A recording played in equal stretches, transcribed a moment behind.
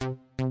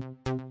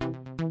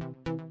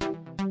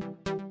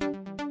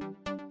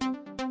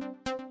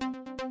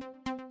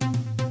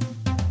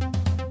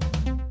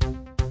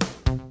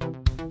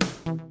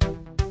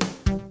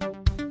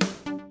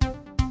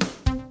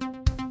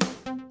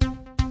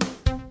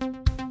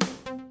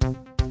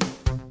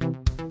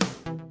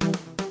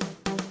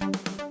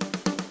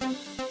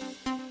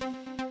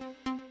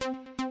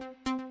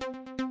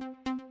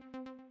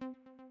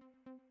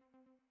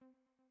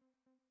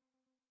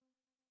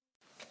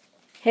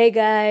Hey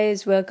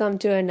guys, welcome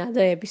to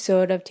another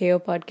episode of Theo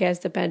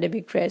Podcast, The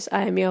Pandemic Press.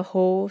 I am your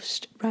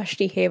host,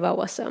 Rashni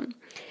Hevawasam.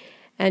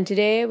 And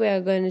today we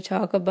are going to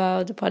talk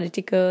about the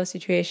political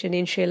situation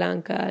in Sri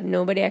Lanka.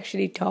 Nobody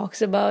actually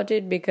talks about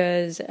it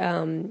because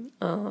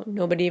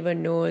nobody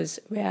even knows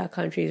where our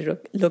country is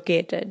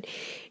located.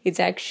 It's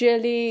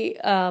actually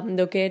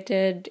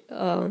located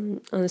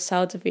on the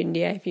south of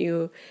India. If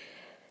you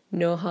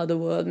know how the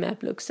world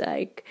map looks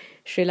like,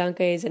 Sri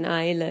Lanka is an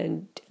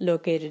island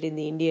located in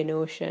the Indian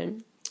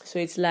Ocean. So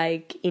it's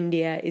like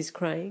India is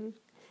crying.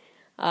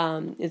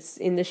 It's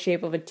in the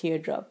shape of a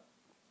teardrop.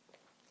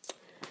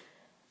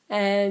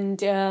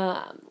 And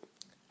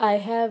I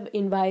have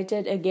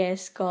invited a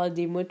guest called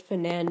Dimut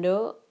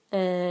Fernando,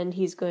 and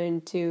he's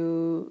going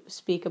to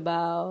speak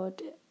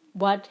about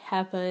what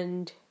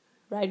happened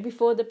right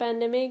before the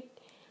pandemic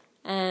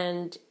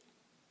and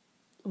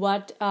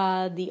what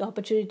are the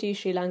opportunities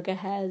Sri Lanka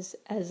has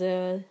as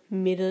a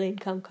middle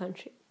income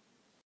country.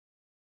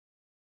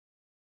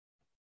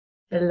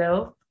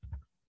 Hello,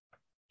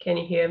 can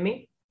you hear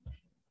me?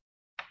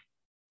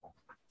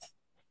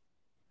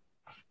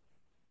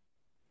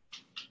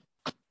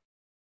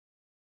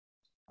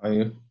 Are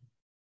you?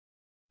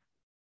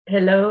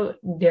 Hello,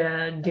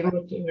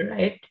 Dimitri,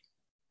 right?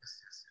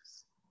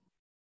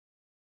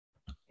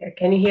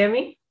 Can you hear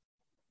me?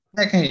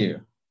 I can hear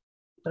you.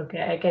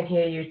 Okay, I can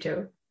hear you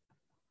too.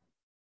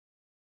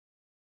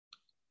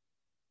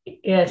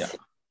 Yes,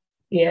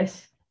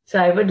 yes. So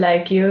I would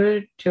like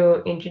you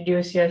to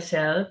introduce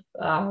yourself,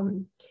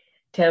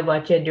 tell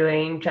what you're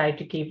doing, try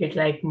to keep it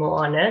like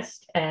more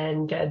honest,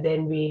 and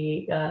then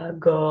we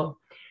go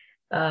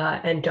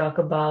and talk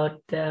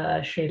about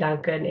the Sri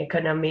Lankan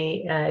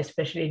economy,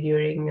 especially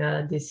during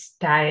this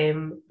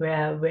time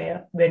when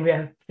we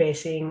are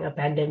facing a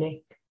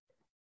pandemic.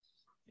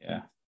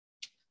 Yeah.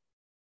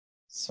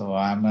 So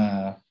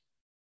I'm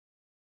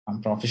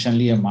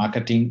professionally a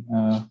marketing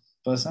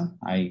person.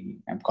 I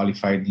am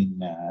qualified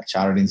in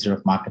Chartered Institute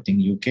of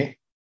Marketing UK.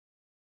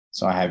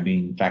 So I have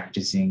been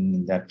practicing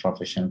in that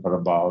profession for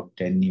about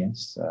 10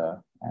 years,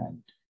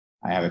 and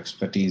I have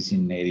expertise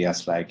in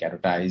areas like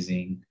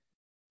advertising,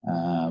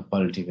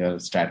 political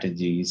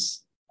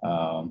strategies,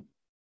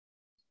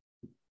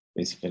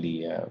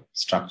 basically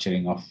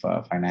structuring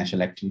of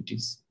financial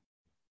activities.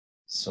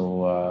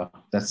 So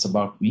that's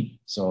about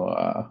me. So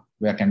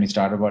where can we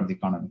start about the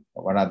economy?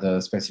 What are the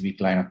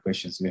specific line of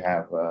questions we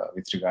have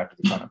with regard to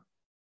the economy?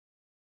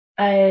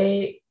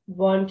 I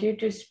want you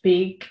to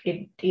speak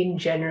it in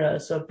general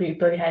so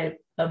people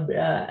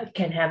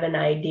can have an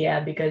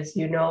idea, because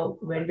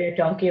when we're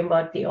talking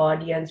about the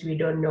audience, we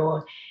don't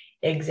know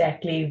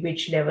exactly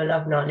which level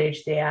of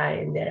knowledge they are,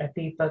 and there are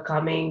people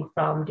coming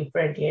from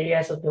different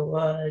areas of the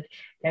world.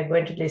 They're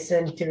going to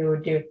listen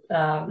to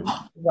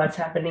what's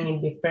happening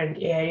in different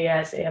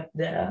areas of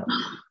the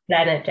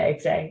planet,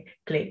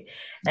 exactly,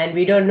 and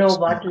we don't know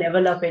what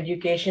level of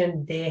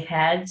education they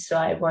had. So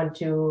I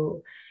want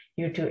you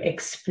to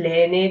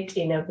explain it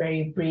in a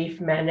very brief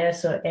manner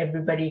so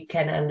everybody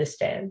can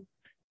understand.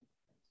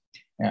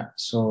 Yeah,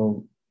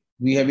 so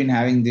we have been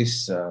having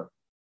this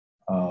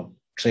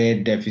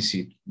trade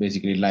deficit,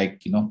 basically,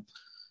 like,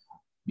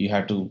 you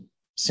have to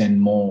send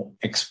more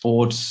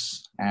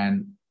exports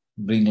and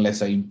bring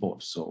lesser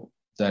imports. So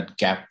that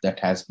gap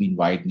that has been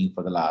widening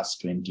for the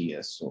last 20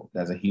 years. So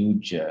there's a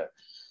huge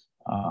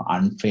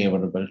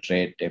unfavorable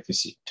trade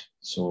deficit.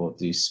 So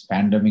this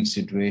pandemic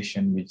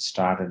situation, which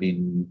started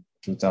in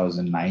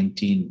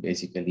 2019,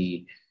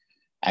 basically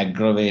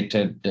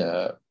aggravated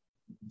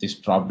this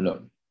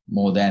problem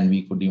more than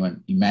we could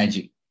even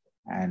imagine.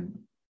 And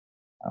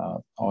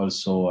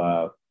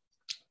also,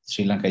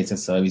 Sri Lanka is a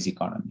service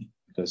economy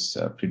because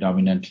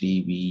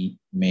predominantly we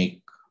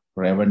make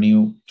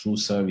revenue through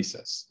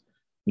services.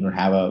 We don't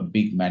have a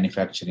big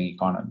manufacturing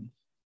economy.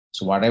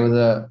 So whatever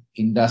the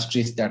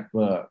industries that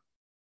were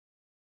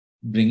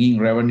bringing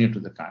revenue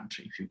to the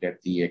country, if you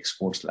get the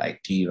exports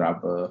like tea,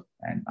 rubber,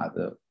 and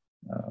other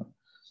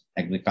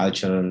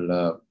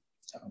agricultural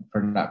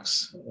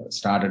products,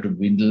 started to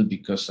dwindle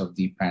because of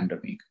the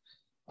pandemic,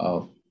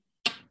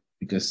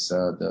 because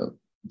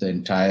the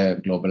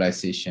entire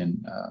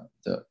globalization,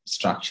 the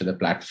structure, the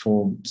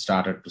platform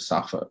started to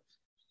suffer.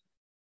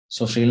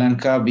 So Sri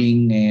Lanka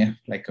being an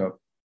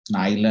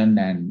island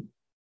and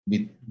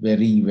with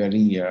very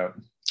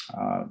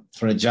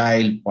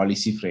fragile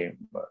policy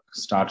framework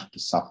started to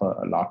suffer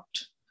a lot,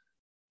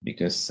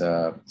 because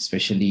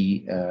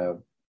especially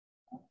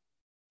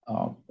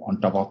on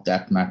top of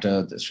that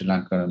matter, the Sri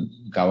Lankan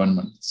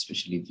government,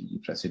 especially the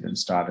president,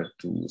 started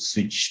to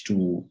switch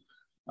to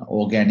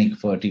organic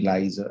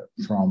fertilizer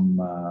from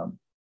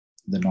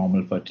the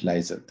normal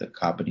fertilizer, the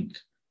carbonic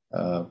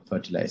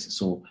fertilizer.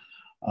 So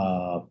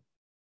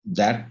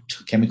that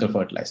chemical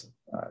fertilizer,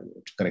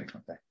 to correct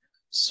on that.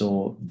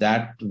 So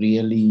that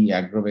really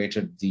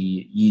aggravated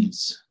the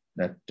yields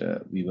that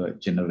we were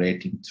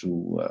generating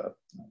through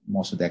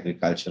most of the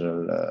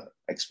agricultural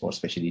exports,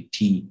 especially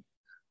tea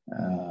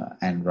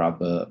and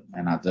rubber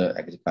and other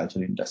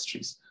agricultural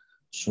industries.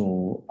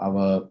 So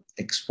our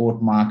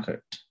export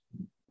market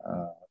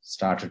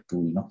started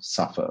to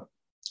suffer.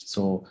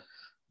 So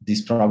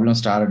this problem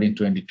started in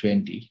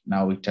 2020.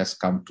 Now it has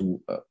come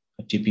to a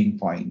tipping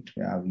point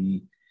where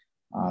we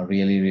are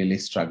really, really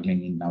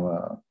struggling in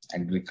our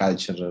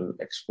agricultural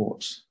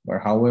exports.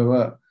 But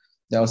however,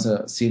 there was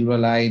a silver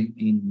line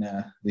in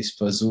this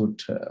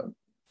pursuit.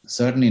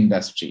 Certain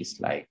industries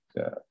like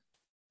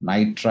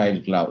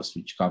nitrile gloves,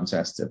 which comes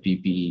as the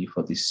PPE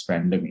for this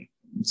pandemic,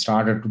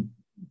 started to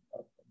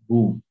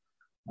boom,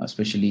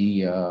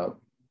 especially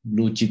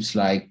blue chips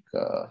like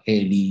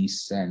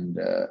Haley's and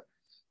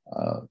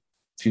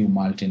few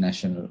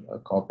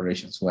multinational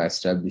corporations who are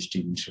established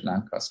in Sri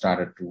Lanka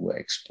started to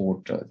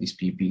export these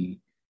PPE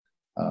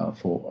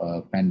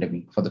for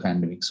the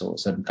pandemic. So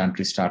certain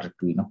countries started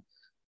to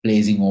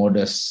placing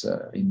orders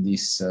in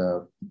these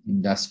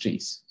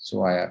industries.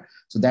 So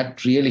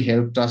that really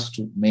helped us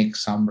to make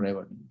some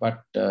revenue.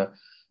 But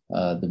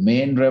the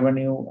main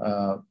revenue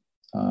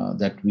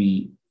that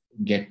we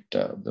get,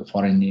 the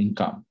foreign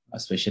income,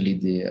 especially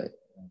the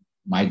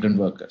migrant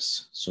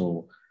workers.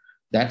 So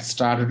that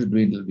started to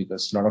dwindle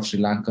because a lot of Sri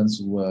Lankans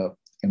who were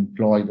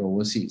employed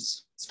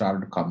overseas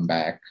started to come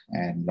back,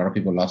 and a lot of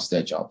people lost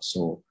their jobs.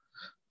 So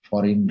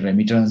foreign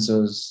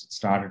remittances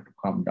started to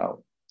come down.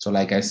 So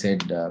like I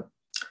said,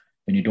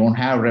 when you don't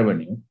have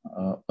revenue,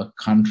 a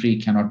country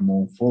cannot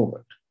move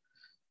forward.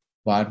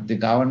 But the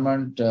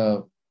government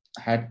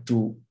had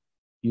to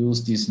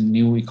use this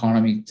new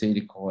economic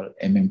theory called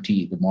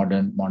MMT, the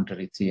modern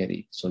monetary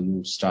theory. So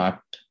you start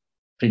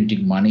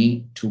printing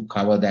money to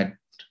cover that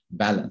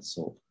balance.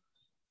 So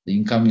the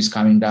income is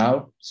coming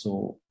down,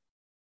 so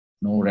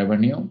no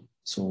revenue.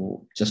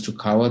 So just to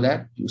cover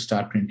that, you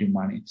start printing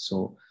money.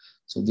 So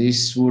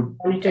this would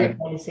monetary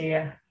policy,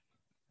 yeah.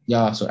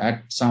 Yeah, so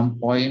at some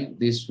point,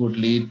 this would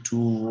lead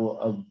to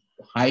a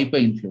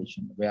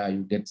hyperinflation where you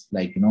get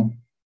like,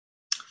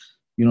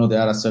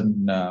 there are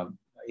certain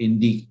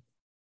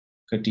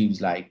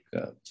indicatives like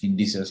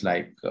indices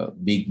like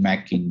Big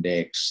Mac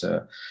index.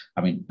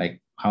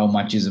 Like how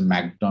much is a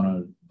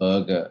McDonald's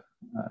burger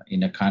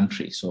in a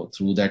country. So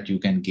through that, you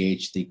can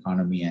gauge the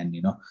economy and,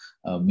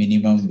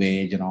 minimum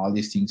wage and all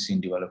these things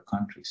in developed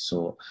countries.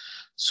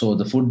 So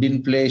the food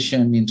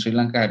inflation in Sri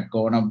Lanka had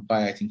gone up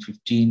by, I think,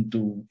 15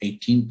 to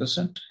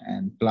 18%.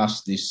 And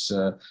plus this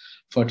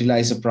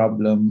fertilizer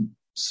problem,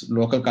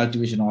 local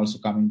cultivation also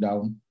coming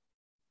down.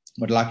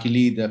 But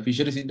luckily, the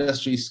fisheries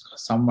industry is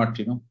somewhat,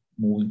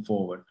 moving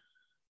forward.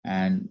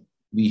 And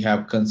we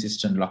have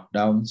consistent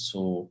lockdowns.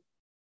 So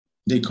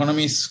the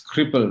economy is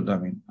crippled. I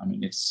mean,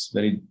 it's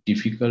very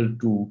difficult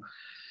to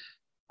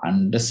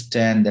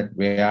understand that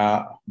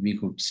where we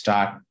could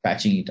start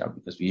patching it up,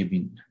 because we have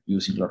been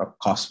using a lot of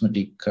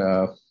cosmetic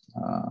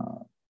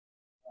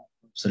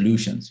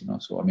solutions,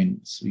 So,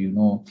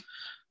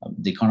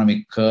 the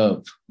economic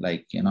curve,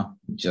 like,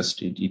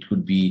 just it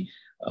could be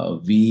a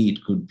V,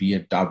 it could be a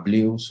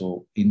W.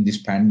 So in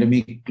this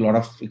pandemic, a lot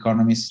of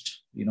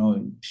economists,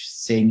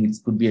 saying it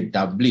could be a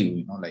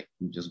W, like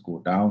you just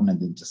go down and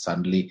then just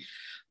suddenly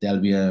there'll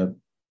be a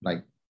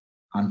like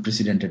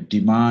unprecedented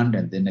demand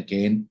and then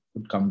again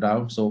would come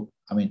down. So,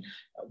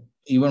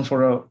 even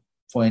for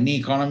any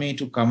economy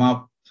to come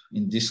up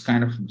in this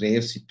kind of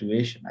grave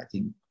situation, I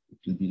think it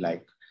will be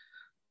like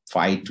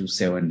 5 to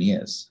 7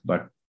 years.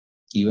 But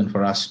even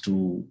for us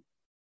to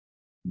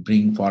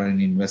bring foreign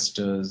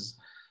investors,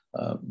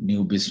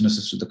 new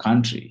businesses to the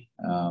country,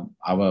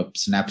 our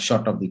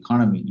snapshot of the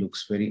economy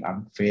looks very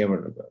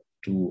unfavorable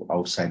to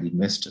outside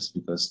investors,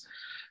 because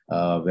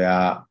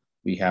where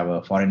we have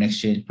a foreign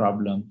exchange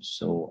problem,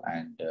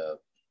 and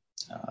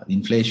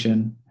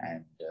inflation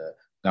and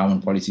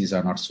government policies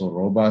are not so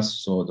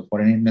robust. So the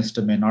foreign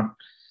investor may not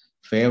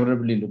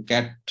favorably look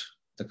at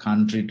the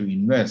country to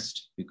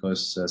invest,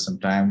 because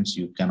sometimes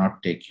you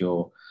cannot take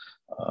your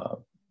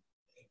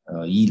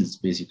yields,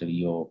 basically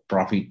your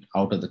profit,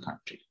 out of the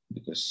country,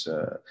 because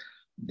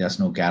there's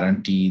no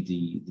guarantee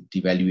the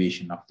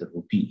devaluation of the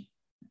rupee.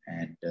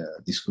 And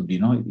this could,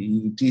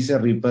 it is a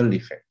ripple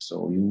effect.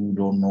 So you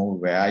don't know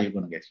where you're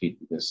going to get hit,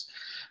 because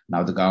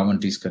now the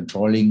government is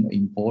controlling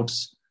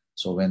imports.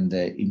 So when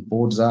the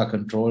imports are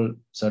controlled,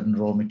 certain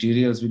raw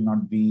materials will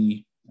not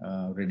be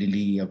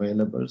readily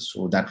available.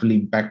 So that will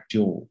impact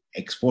your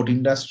export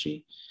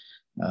industry.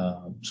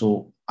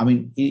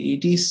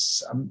 It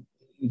is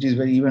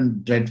very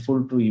even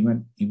dreadful to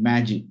even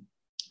imagine.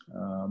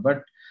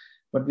 But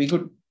we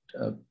could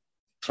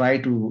try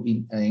to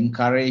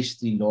encourage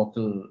the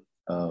local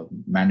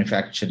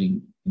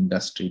manufacturing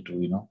industry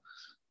to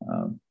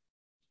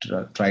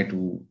try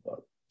to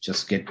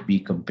just be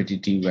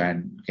competitive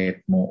and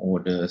get more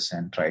orders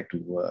and try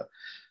to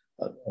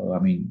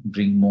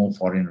bring more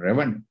foreign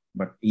revenue.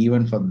 But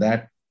even for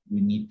that, we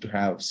need to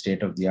have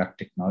state-of-the-art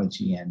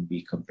technology and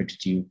be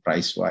competitive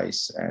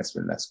price-wise as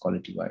well as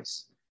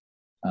quality-wise.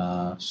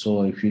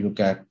 So if you look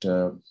at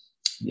the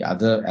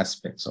other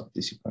aspects of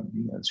this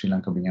economy, Sri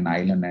Lanka being an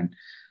island and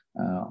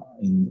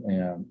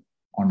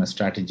on a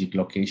strategic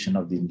location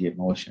of the Indian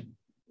Ocean,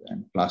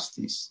 and plus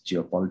this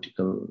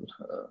geopolitical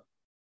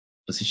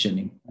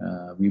positioning,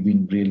 we've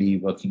been really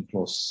working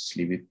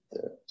closely with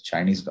the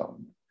Chinese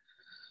government.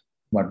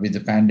 But with the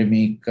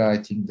pandemic, I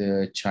think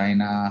the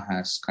China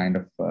has kind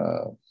of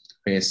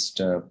faced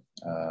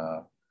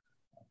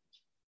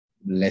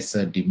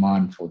lesser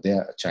demand for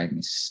their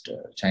Chinese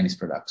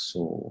products.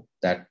 So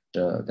that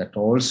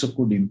also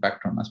could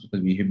impact on us,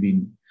 because we have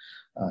been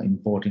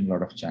importing a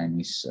lot of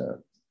Chinese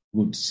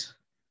goods.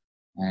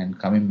 And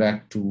coming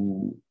back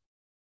to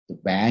the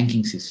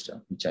banking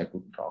system, which I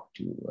could talk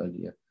to you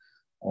earlier,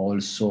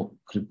 also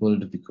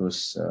crippled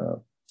because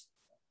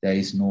there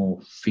is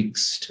no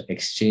fixed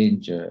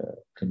exchange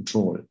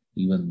control,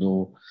 even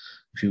though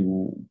if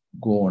you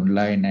go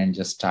online and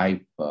just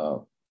type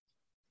the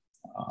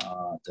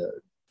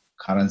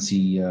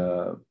currency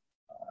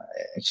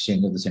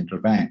exchange of the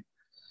central bank,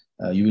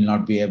 you will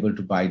not be able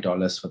to buy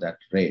dollars for that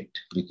rate,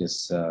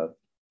 because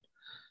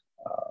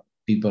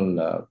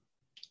people,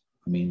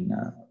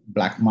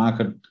 black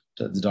market,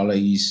 the dollar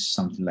is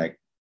something like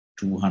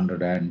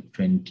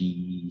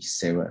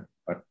 227,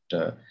 but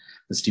the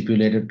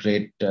stipulated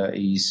rate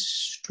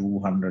is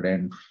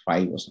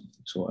 205 or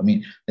something. So,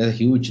 there's a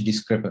huge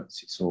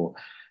discrepancy. So,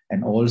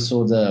 and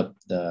also the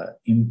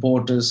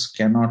importers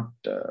cannot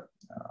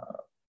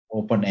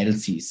open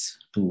LCs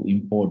to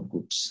import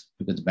goods,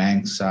 because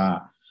banks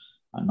are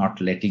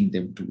not letting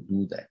them to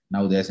do that.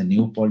 Now there's a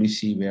new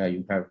policy where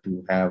you have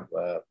to have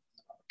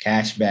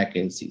cashback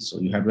LCs.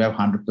 So you have to have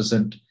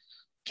 100%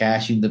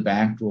 cash in the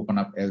bank to open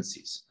up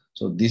LCs.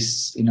 So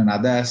this, in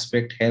another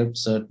aspect,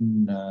 helps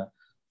certain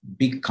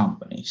big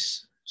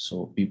companies.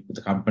 So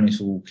the companies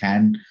who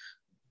can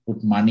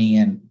put money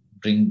and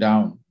bring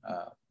down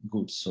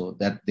goods, so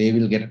that they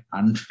will get an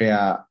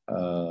unfair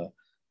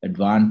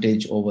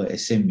advantage over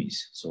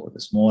SMEs, so the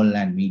small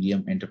and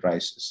medium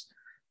enterprises.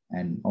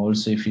 And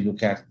also, if you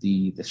look at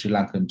the Sri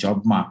Lankan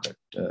job market,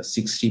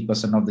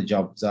 60% of the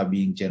jobs are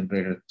being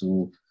generated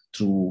through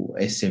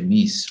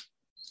SMEs.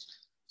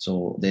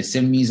 So the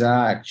SMEs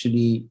are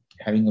actually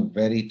having a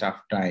very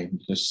tough time,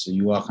 because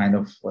you are kind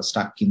of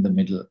stuck in the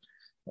middle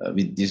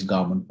with this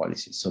government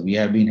policy. So we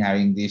have been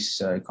having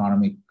these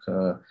economic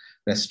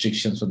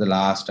restrictions for the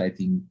last, I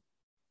think,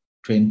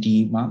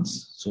 20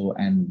 months. So,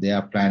 and they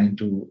are planning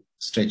to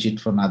stretch it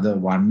for another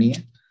 1 year.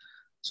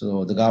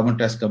 So the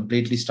government has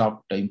completely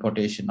stopped the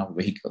importation of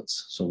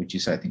vehicles. So, which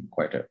is, I think,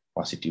 quite a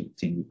positive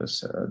thing,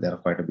 because there are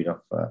quite a bit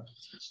of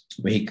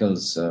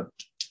vehicles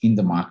in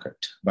the market.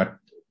 But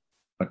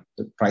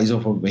the price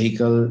of a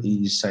vehicle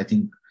is, I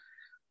think,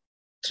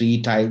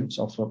 3 times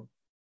of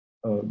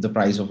the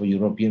price of a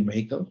European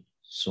vehicle.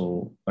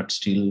 So, but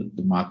still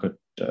the market,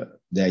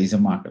 there is a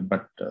market,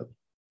 but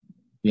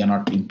we are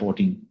not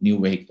importing new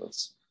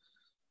vehicles.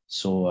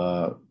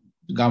 So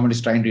the government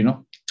is trying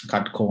to,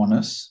 cut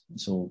corners.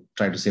 So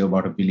try to save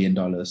about $1 billion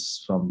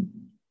from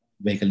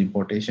vehicle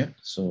importation.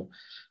 So,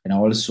 and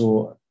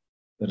also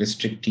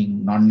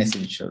restricting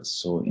non-essentials.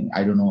 So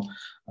I don't know,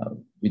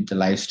 with the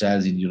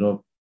lifestyles in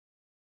Europe,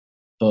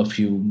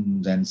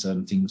 perfumes and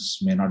certain things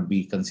may not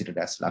be considered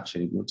as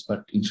luxury goods,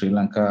 but in Sri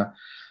Lanka,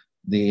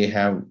 they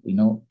have,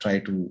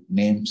 tried to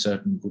name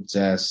certain goods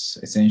as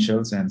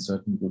essentials and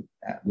certain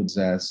goods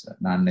as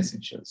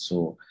non-essentials.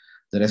 So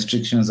the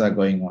restrictions are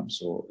going on.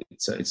 So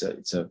it's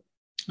a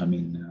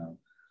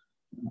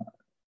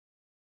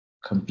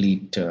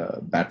complete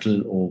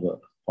battle over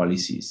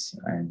policies,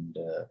 and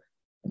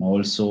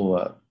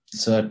also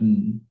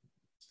certain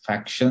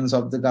factions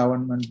of the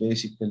government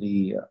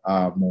basically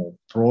are more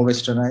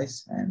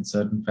pro-Westernized, and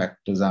certain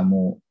factors are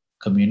more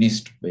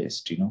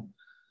communist-based,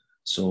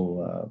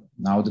 So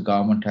now the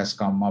government has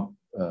come up,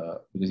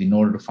 because in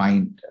order to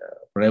find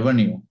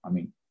revenue,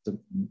 the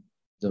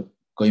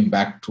going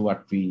back to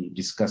what we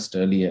discussed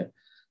earlier,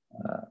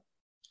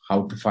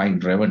 how to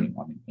find revenue,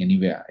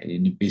 anywhere,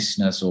 any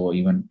business, or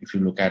even if you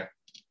look at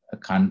a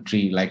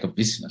country like a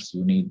business,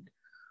 you need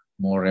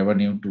more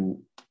revenue to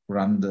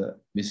run the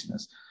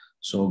business.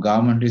 So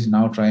government is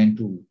now trying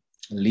to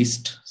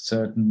list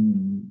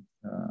certain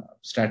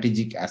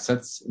strategic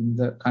assets in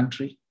the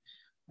country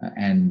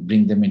and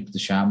bring them into the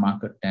share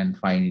market and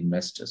find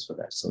investors for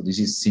that. So this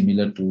is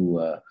similar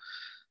to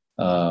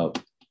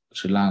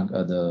Sri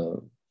Lanka,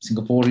 the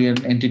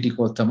Singaporean entity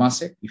called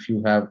Temasek. If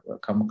you have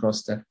come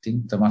across that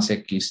thing,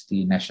 Temasek is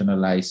the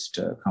nationalized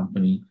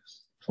company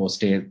for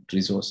state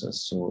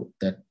resources. So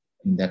that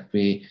in that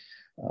way,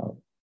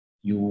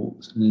 you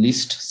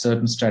list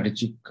certain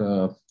strategic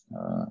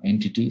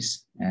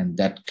entities, and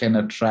that can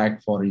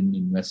attract foreign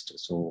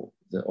investors. So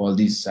all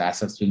these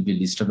assets will be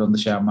listed on the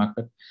share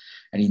market,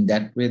 and in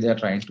that way, they are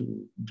trying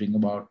to bring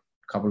about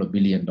a couple of $1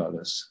 billion.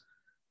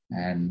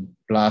 And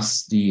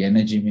plus, the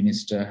energy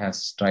minister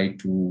has tried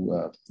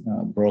to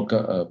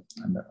broker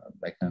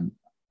like an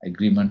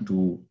agreement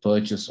to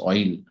purchase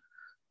oil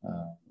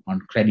on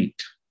credit.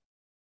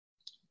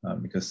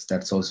 because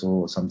that's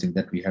also something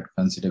that we had to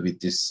consider with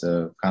this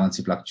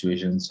currency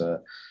fluctuations.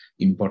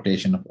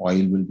 Importation of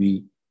oil will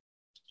be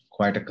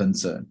quite a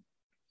concern.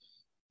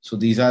 So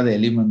these are the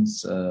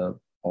elements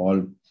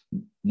all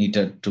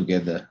knitted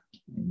together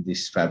in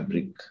this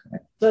fabric.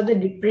 So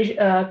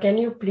can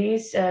you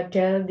please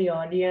tell the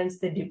audience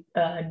the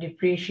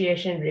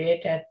depreciation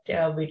rate at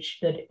which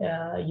the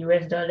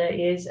US dollar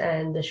is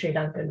and the Sri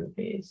Lankan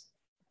rupees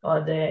or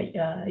the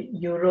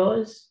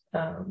euros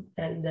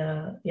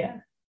yeah.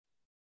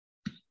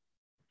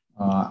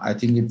 I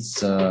think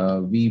it's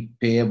we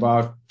pay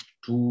about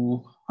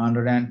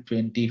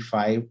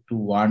 225 to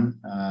 1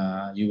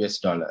 US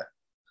dollar.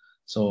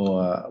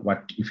 So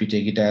what if you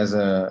take it as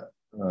a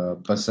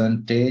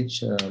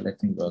percentage?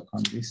 Let me work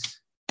on this.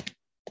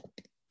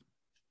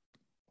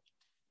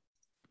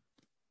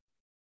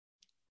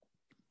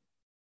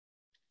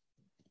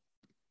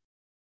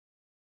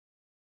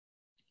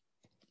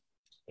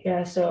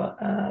 Yeah, so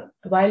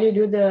while you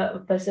do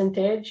the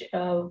percentage,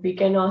 we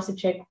can also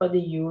check for the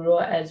euro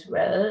as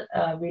well.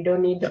 We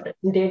don't need the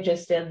percentage,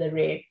 just tell the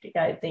rate.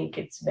 I think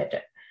it's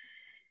better.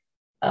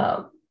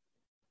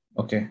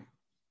 Okay.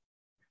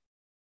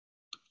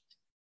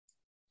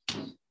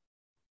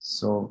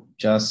 So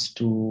just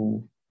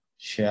to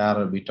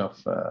share a bit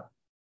of,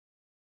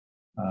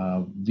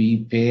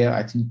 we pay,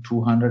 I think,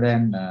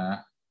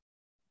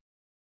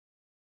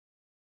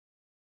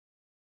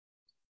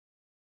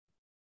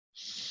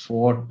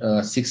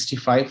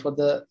 265 for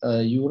the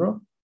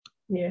euro.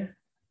 Yeah.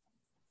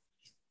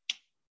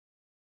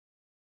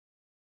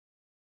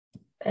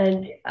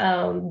 And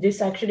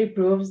this actually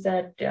proves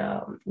that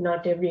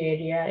not every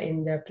area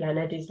in the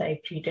planet is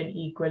like treated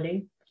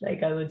equally,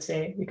 like I would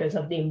say, because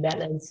of the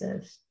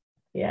imbalances.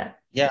 Yeah.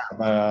 Yeah,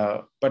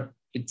 but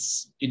it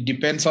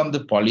depends on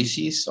the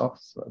policies of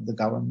the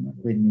government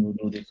when you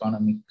do the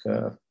economic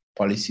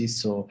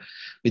policies. So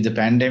with the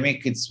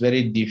pandemic, it's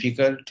very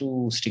difficult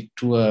to stick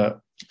to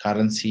a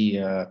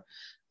currency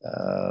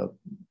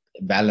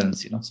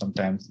balance,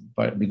 sometimes,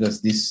 but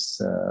because these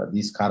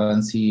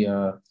currency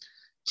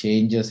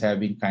changes have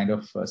been kind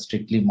of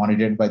strictly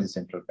monitored by the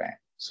central bank.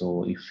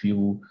 So if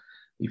you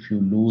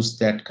lose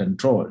that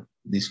control,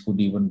 this could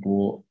even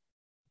go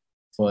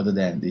further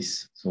than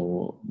this.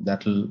 So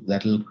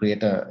that'll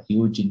create a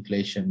huge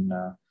inflation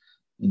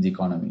in the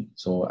economy.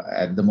 So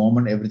at the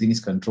moment, everything is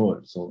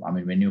controlled. So I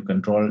mean, when you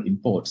control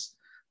imports,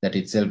 that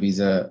itself is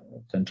a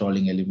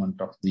controlling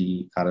element of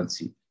the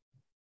currency.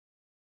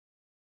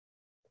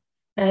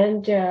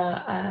 And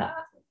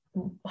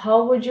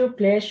how would you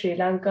place Sri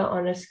Lanka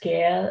on a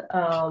scale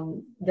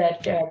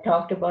that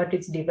talked about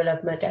its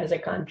development as a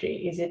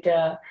country? Is it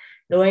a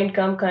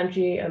low-income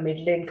country, a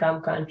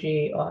middle-income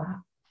country,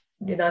 or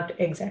not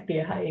exactly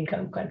a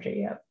high-income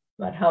country? Yeah.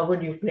 But how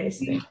would you place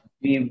them?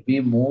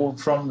 We moved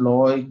from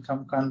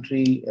low-income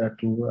country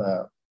to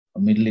a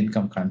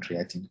middle-income country,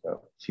 I think, a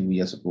few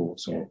years ago.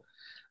 So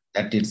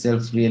that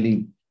itself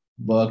really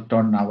worked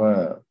on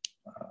our.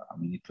 I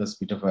mean, it was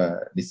a bit of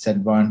a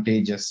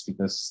disadvantage just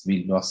because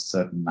we lost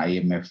certain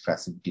IMF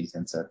facilities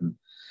and certain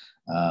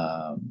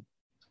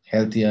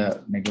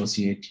healthier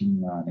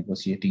negotiating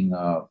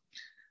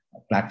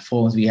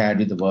platforms we had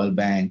with the World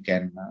Bank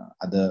and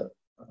other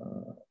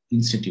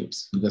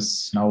institutes,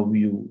 because now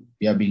we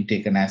are being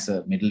taken as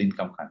a middle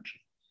income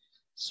country.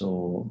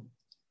 So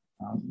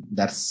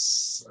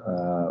that's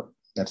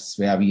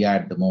where we are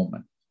at the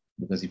moment.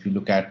 Because if you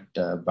look at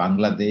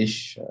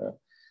Bangladesh,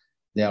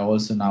 they are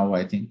also now,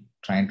 I think,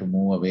 trying to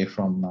move away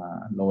from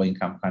low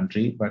income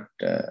country, but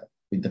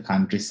with the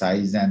country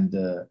size and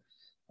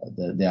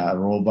their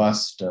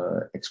robust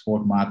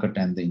export market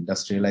and the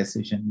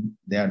industrialization,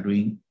 they are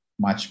doing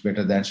much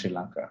better than Sri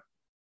Lanka.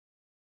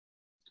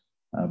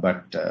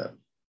 But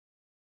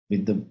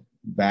with the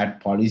bad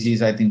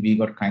policies, I think we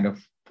got kind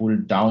of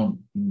pulled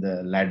down in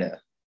the ladder.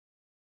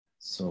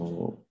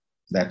 So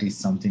that is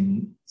some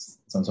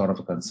sort of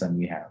a concern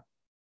we have.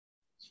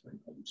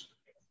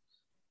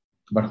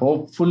 But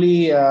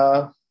hopefully,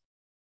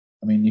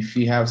 I mean, if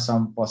we have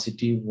some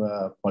positive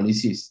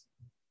policies,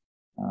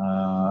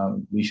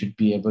 we should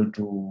be able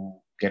to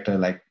get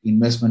a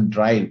investment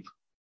drive.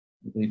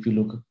 If you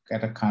look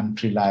at a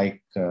country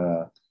like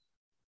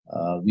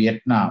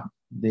Vietnam,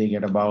 they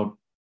get about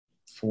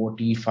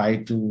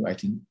 45 to, I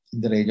think,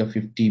 in the range of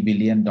 $50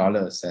 billion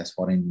as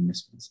foreign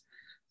investments.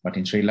 But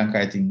in Sri Lanka,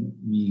 I think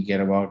we get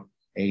about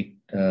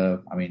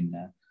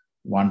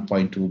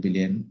 1.2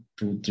 billion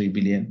to 3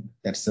 billion.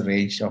 That's the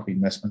range of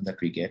investment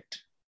that we get.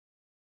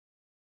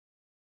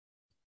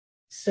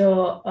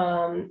 So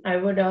I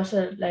would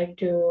also like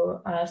to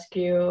ask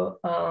you,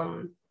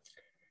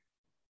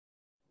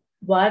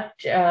 what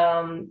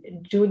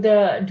do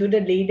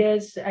the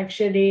leaders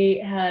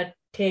actually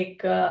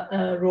take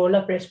a role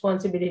of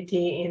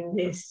responsibility in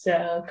this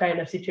kind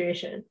of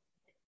situation?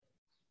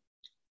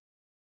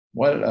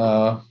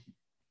 Well,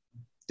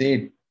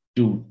 they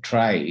do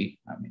try.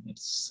 I mean,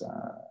 it's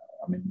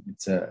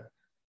a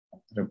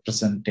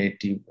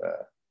representative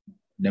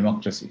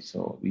democracy.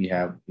 So we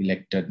have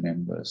elected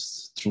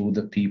members through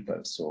the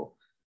people. So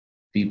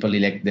people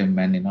elect them,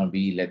 and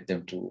we elect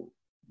them to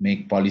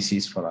make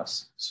policies for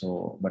us.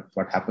 So, but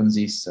what happens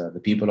is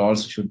the people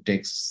also should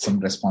take some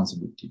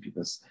responsibility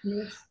because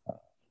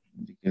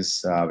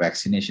Yes.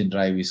 Vaccination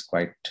drive is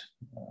quite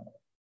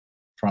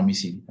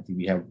promising. I think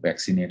we have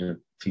vaccinated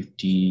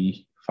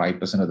 55%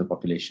 of the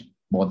population,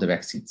 both the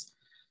vaccines.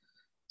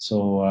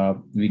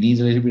 So we need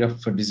a little bit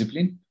of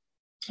discipline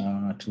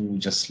to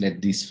just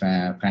let this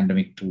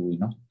pandemic to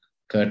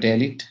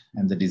curtail it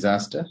and the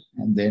disaster,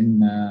 and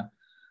then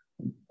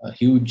a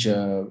huge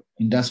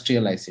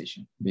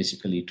industrialization,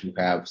 basically to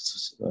have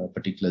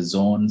particular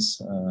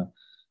zones,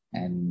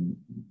 and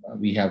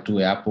we have 2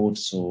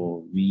 airports,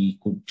 so we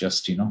could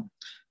just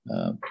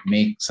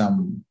make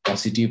some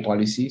positive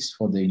policies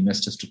for the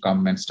investors to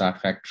come and start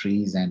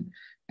factories,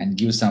 and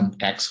give some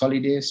tax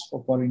holidays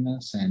for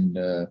foreigners, and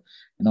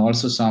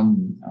also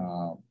some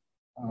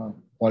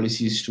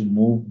policies to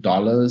move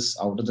dollars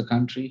out of the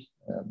country,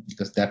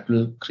 because that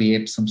will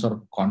create some sort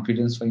of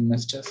confidence for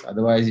investors.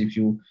 Otherwise, if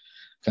you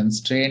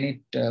constrain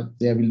it,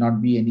 there will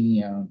not be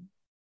any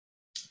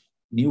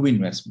new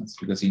investments,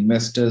 because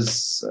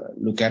investors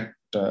look at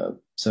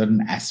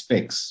certain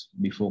aspects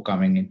before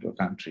coming into a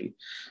country.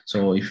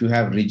 So if you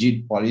have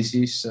rigid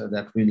policies,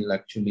 that will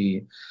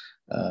actually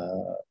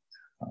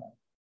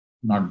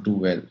not do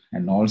well.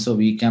 And also,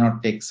 we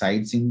cannot take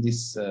sides in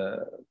this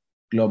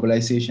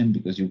globalization,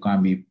 because you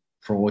can't be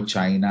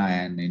pro-China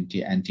and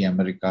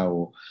anti-America,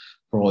 or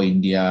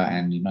pro-India,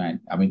 and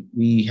I mean,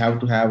 we have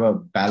to have a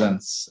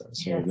balance.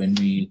 So Yes.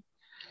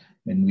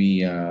 when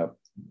we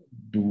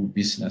do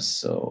business,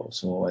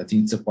 so I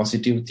think it's a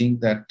positive thing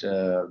that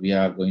we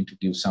are going to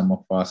give some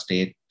of our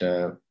state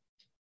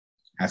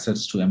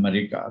assets to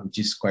America, which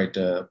is quite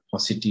a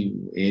positive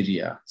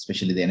area,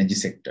 especially the energy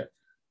sector,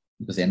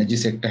 because the energy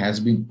sector has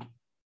been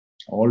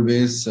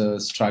always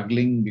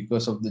struggling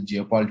because of the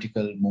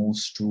geopolitical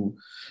moves to,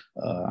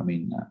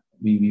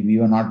 we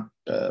were not,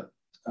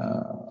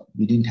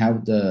 we didn't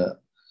have the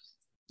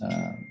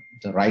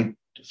right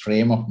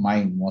frame of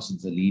mind, most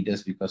of the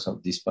leaders, because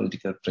of this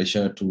political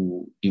pressure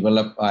to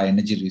develop our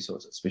energy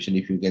resources, especially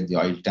if you get the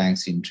oil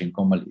tanks in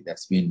Trincomalee,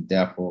 that's been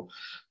there for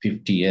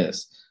 50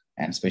 years.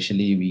 And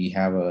especially we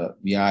are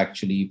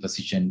actually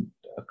positioned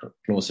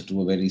closer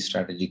to a very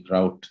strategic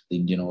route, the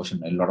Indian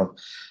Ocean, a lot of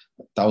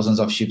thousands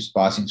of ships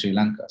passing Sri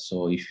Lanka.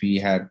 So if we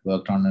had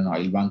worked on an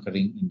oil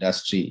bunkering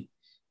industry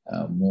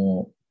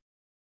more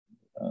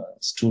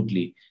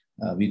astutely,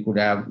 we could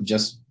have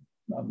just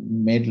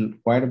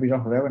made quite a bit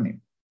of revenue.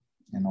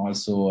 And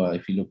also,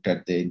 if you looked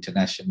at the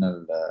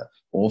international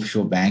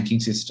offshore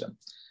banking system,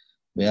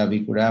 where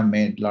we could have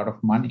made a lot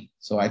of money.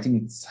 So I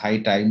think it's high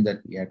time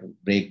that we had to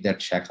break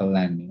that shackle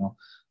and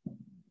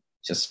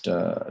just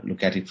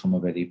look at it from a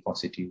very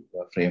positive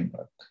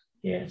framework.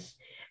 Yes.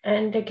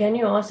 And can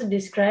you also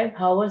describe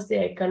how was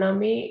the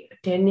economy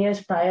 10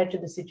 years prior to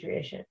the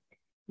situation,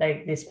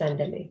 like this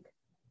pandemic?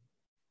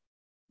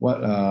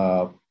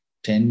 Well,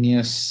 10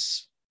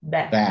 years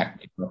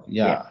back,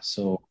 yeah.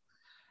 So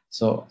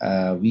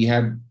we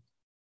had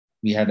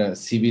a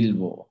civil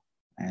war,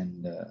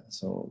 and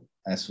so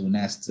as soon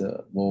as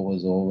the war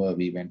was over,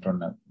 we went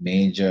on a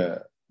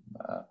major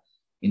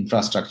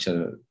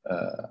infrastructure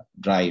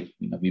drive.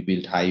 We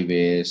built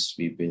highways,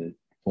 we built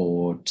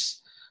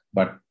ports,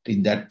 but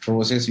in that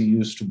process, we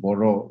used to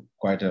borrow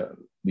quite a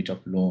bit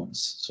of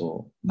loans.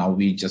 So now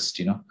we just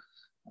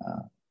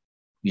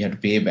we had to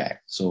pay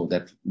back. So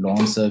that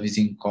loan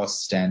servicing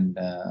cost and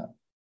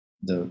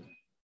the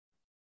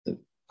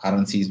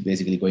currency is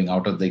basically going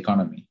out of the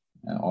economy.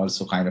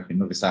 Also kind of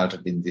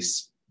resulted in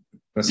this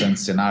present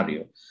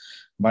scenario.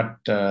 But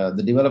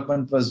the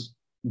development was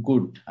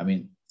good. I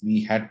mean,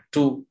 we had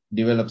to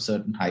develop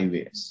certain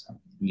highways.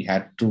 We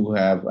had to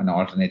have an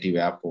alternative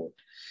airport.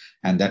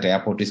 And that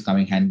airport is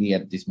coming handy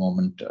at this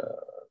moment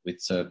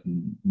with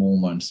certain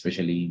movements,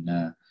 especially in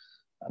a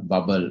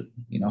bubble,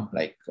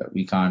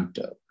 we can't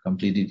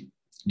completely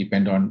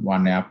depend on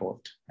one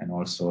airport, and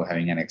also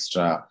having an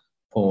extra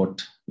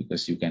port,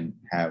 because you can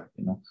have,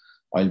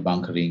 oil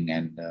bunkering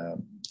and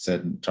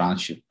certain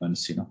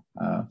transshipments,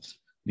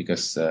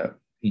 because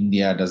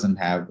India doesn't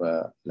have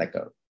like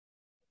a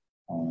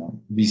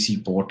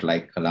VC port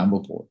like Colombo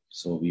port.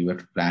 So we were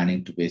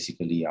planning to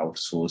basically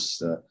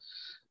outsource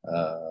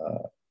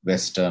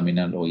West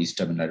Terminal or East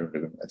Terminal, I don't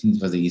remember. I think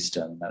it was the East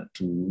Terminal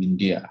to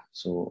India.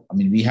 So, I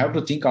mean, we have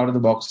to think out of the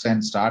box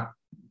and start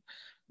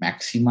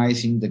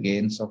maximizing the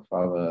gains of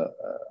our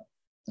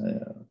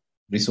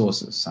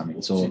resources. I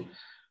mean, so,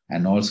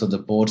 and also the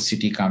port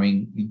city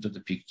coming into the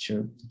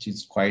picture, which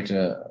is quite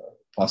a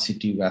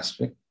positive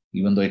aspect,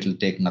 even though it will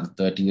take another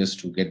 30 years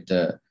to get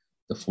the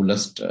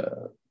fullest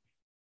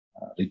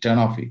return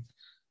of it.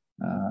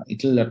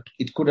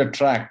 It could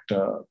attract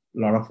a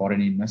lot of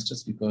foreign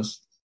investors,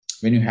 because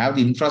when you have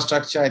the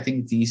infrastructure, I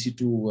think it's easy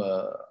to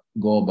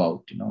go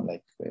about,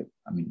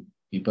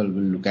 people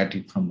will look at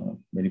it from a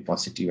very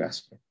positive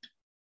aspect.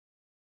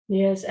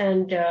 Yes,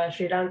 and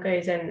Sri Lanka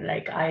is an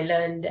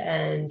island,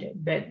 and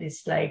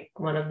it's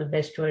one of the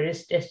best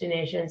tourist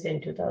destinations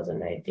in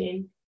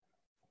 2019.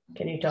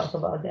 Can you talk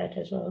about that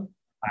as well?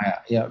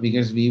 Yeah,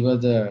 because we were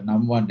the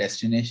number one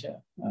destination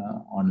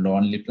on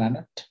Lonely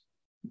Planet,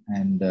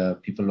 and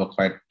people were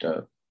quite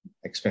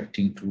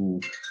expecting to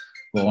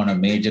go on a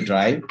major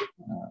drive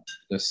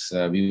because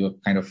we were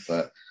kind of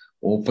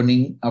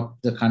opening up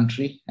the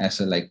country as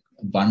a like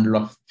bundle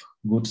of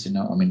goods.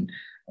 I mean,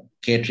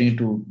 catering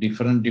to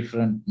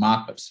different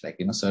markets, like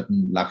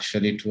certain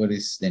luxury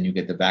tourists. Then you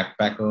get the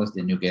backpackers.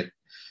 Then you get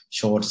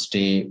short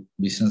stay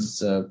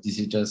business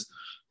visitors.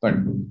 But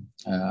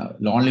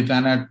Lonely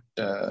Planet,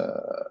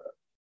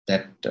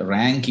 that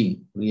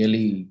ranking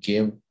really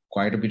gave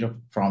quite a bit of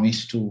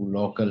promise to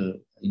local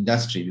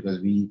industry because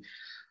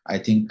I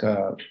think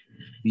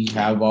we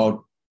have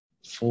about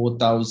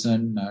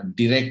 4,000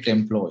 direct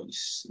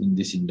employees in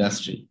this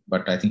industry,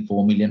 but I think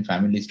 4 million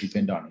families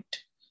depend on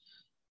it.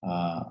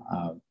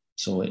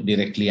 So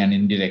directly and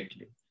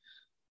indirectly.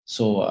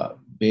 So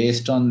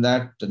based on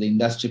that, the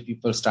industry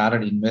people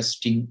started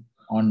investing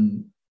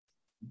on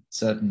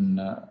certain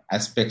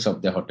aspects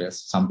of the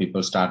hotels. Some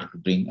people started to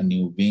bring a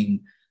new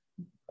wing,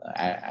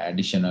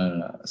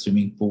 additional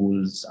swimming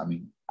pools. I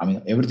mean,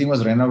 everything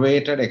was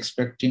renovated,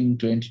 expecting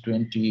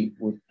 2019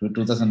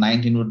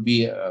 would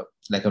be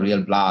like a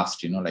real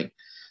blast.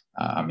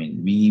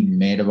 We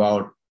made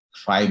about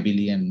 $5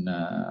 billion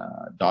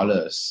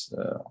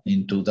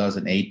in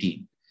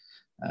 2018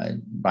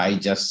 by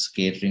just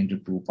catering to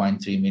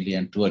 2.3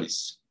 million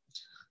tourists.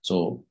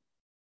 So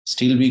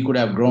still we could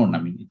have grown. I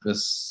mean, it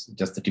was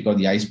just the tip of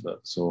the iceberg.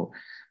 So,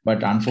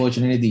 but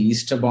unfortunately, the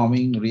Easter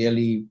bombing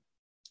really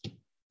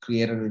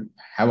created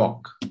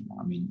havoc.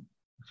 I mean,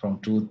 from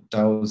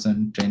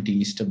 2020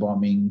 Easter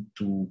bombing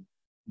to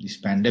this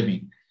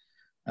pandemic,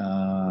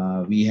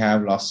 we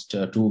have lost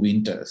 2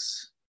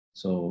 winters.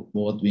 So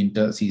both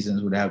winter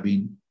seasons would have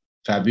been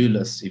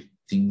fabulous if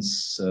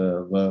things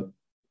were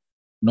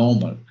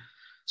normal.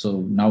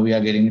 So now we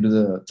are getting into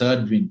the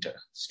third winter.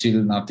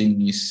 Still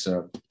nothing is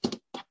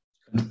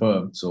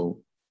confirmed.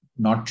 So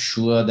not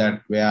sure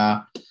that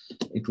where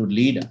it would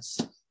lead us.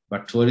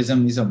 But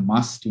tourism is a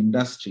must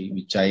industry,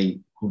 which I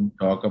couldn't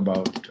talk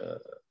about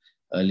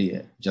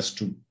earlier, just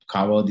to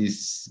cover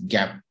this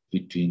gap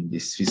between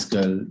this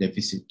fiscal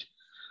deficit.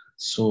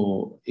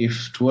 So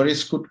if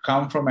tourists could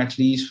come from at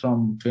least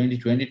from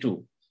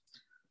 2022,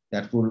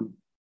 that would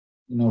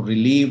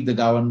relieve the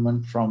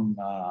government from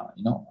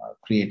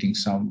creating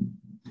some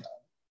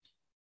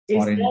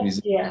foreign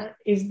reserve.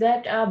 Is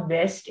that our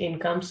best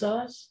income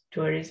source,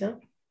 tourism?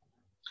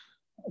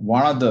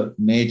 One of the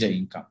major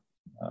income.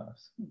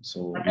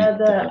 What are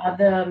the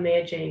other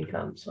major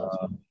income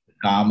sources?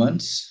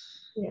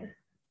 Garments.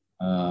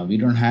 Yeah. We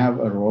don't have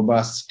a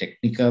robust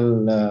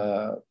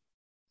technical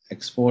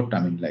export. I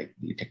mean, like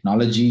the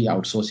technology,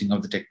 outsourcing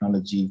of the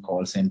technology,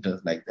 call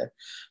centers like that.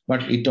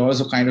 But it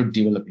also kind of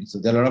developing. So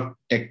there are a lot of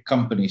tech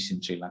companies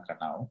in Sri Lanka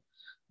now,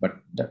 but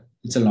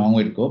it's a long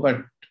way to go,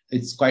 but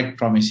it's quite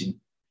promising.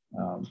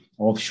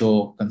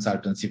 Offshore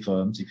consultancy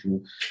firms,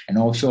 and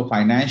offshore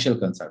financial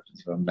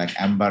consultancy firms like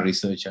Amber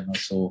Research, and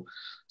also,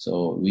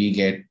 so we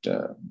get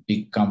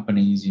big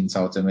companies in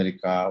South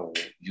America or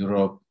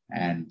Europe,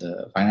 and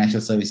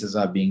financial services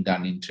are being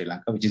done in Sri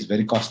Lanka, which is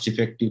very cost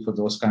effective for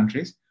those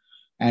countries,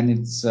 and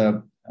it's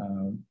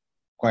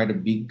quite a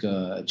big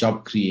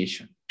job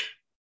creation.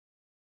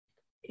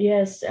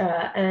 Yes,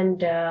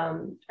 and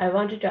I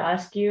wanted to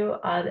ask you,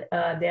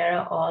 there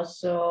are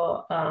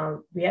also,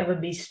 we have a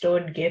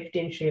bestowed gift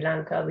in Sri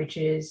Lanka, which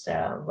is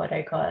what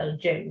I call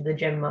the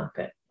gem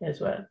market as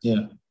well.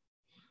 Yeah.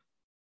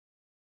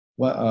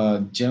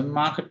 Well, gem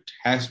market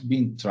has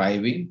been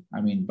thriving.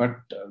 I mean, but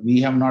we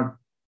have not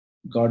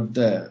got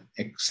the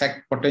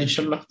exact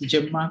potential of the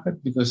gem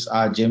market because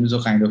our gems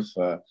are kind of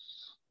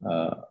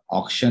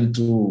auctioned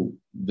to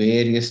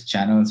various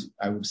channels.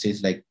 I would say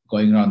it's like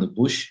going around the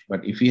bush.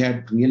 But if we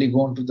had really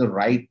gone to the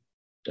right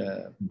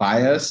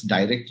buyers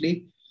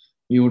directly,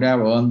 we would have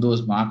earned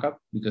those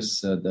markup because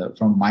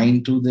from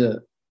mine to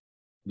the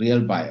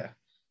real buyer,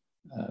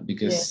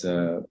 because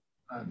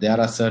there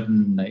are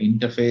certain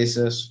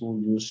interfaces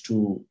who used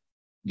to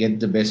get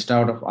the best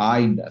out of our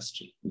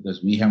industry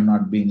because we have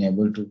not been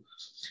able to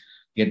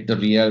get the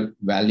real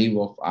value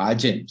of our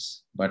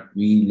gems, but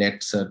we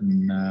let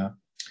certain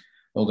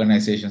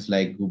organizations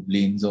like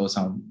Goblins or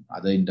some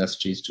other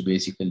industries to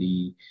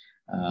basically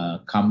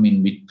come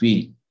in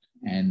between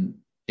and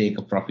take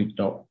a profit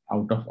out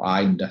of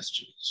our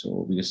industry.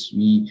 So because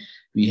we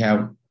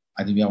have,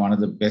 I think we are one of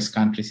the best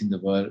countries in the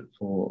world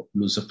for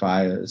blue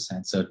sapphires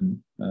and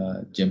certain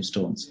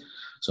gemstones.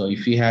 So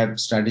if we had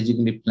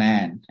strategically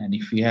planned and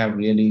if we have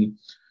really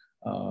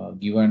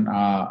given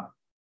our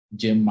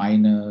gem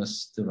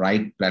miners the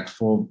right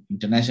platform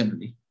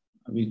internationally,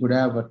 we could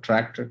have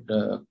attracted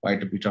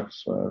quite a bit of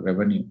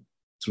revenue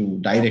through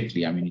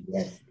directly. I mean,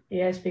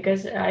 yes,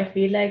 because I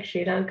feel like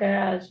Sri Lanka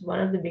has one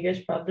of the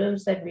biggest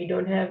problems that we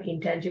don't have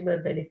intangible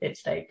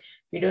benefits. Like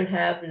we don't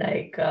have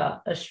like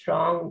a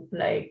strong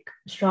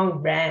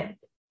brand.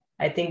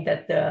 I think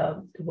that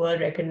the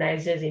world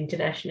recognizes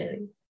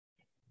internationally.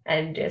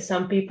 And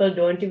some people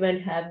don't even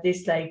have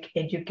this like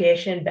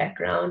education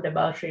background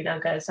about Sri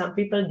Lanka. Some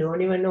people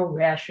don't even know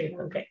where Sri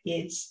Lanka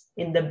is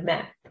in the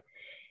map.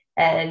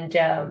 And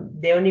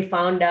they only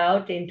found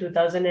out in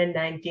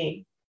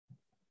 2019.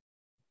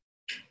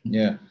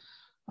 Yeah,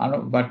 I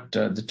know, but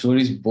the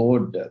tourist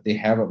board, they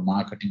have a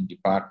marketing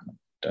department.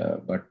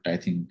 But I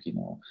think,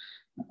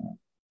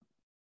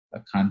 a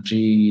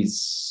country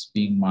is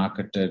being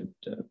marketed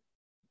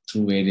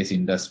through various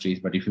industries.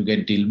 But if you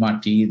get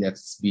Dilma tea,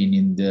 that's been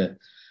in the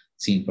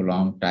scene for a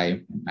long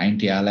time.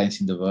 90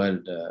 airlines in the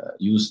world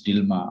use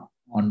Dilma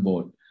on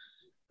board.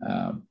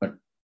 But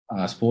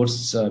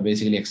sports,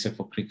 basically, except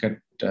for cricket,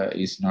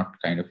 is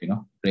not kind of,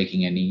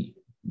 breaking any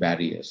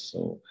barriers.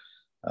 So,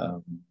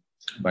 um,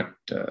 but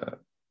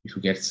if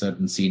you get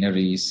certain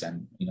sceneries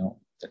and,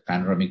 the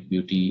panoramic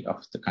beauty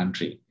of the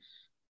country,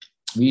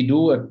 we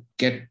do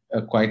get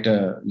quite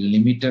a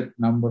limited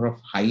number of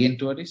high-end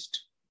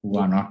tourists who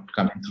are not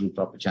coming through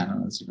proper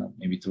channels,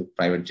 maybe through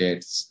private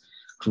jets,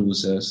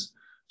 cruises.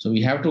 So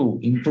we have to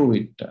improve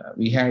it.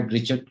 We had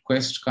Richard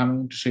Quest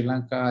coming to Sri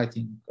Lanka, I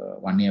think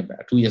 1 year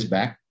back, 2 years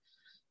back,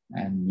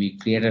 and we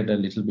created a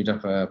little bit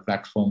of a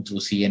platform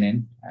through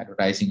CNN,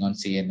 advertising on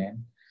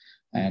CNN.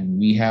 And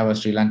we have a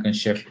Sri Lankan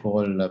chef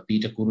called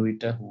Peter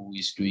Kuruvita, who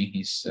is doing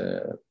his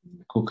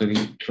cookery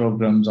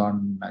programs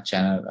on a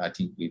channel. I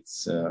think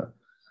it's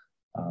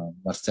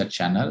what's that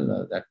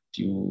channel that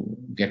you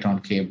get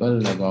on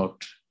cable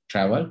about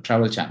travel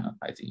channel,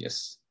 I think.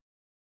 Yes,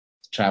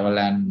 travel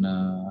and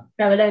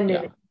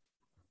Living.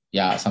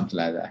 Yeah, something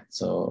like that.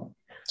 So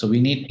we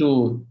need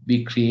to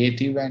be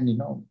creative and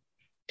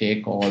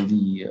take all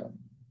the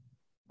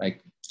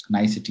like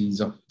niceties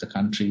of the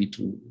country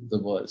to the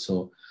world.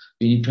 So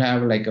we need to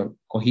have like a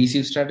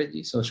cohesive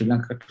strategy. So Sri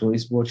Lanka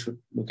Tourist Board should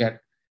look at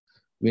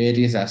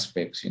various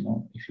aspects.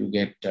 If you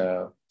get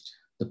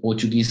the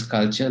Portuguese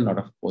culture, a lot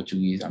of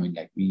Portuguese, I mean,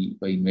 like we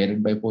were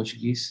invaded by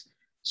Portuguese.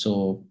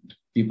 So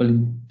people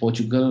in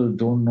Portugal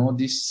don't know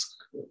this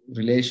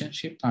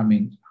relationship. I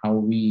mean, how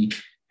we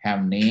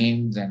have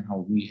names and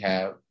how we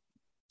have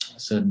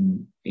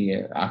certain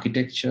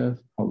architecture,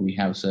 how we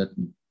have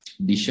certain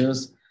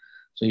dishes.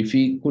 So if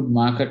we could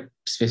market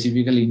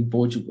specifically in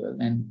Portugal,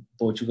 and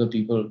Portugal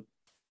people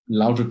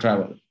love to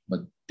travel,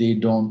 but they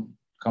don't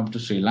come to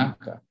Sri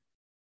Lanka.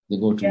 They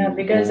go to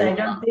Because I Goa.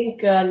 don't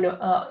think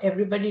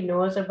everybody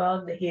knows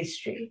about the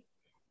history.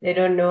 They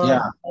don't know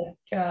Yeah,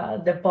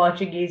 about the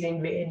Portuguese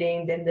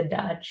invading, then the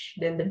Dutch,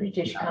 then the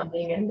British yeah.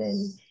 coming, and then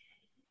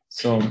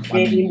So I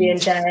invading the mean,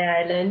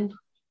 entire island.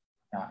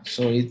 yeah,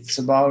 so it's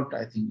about,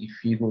 I think,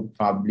 if you could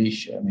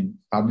publish, I mean,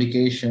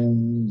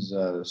 publications,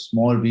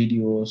 small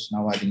videos.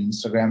 Now I think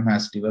Instagram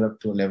has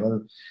developed to a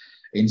level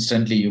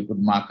instantly you could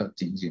market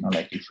things,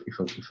 like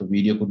if a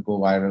video could go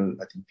viral,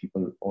 I think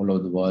people all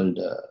over the world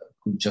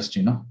could just,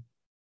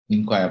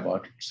 inquire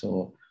about it.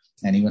 So,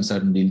 and even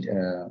certain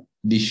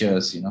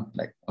dishes,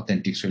 like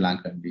authentic Sri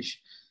Lankan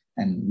dish.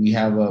 And we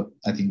have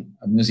I think,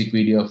 a music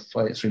video of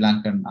Sri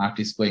Lankan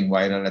artist going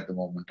viral at the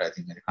moment. I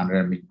think like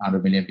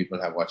 100 million people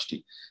have watched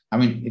it. I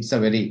mean, it's a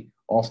very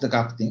off the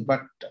cuff thing,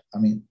 but I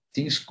mean,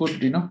 things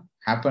could,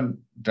 happen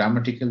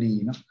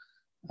dramatically,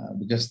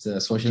 because the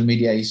social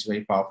media is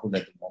very powerful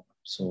at the moment.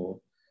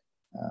 So,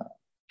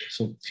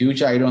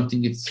 future, I don't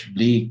think it's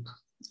bleak.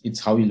 It's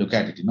how you look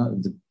at it. If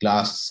the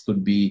glass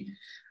could be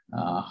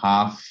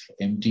half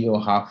empty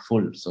or half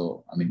full.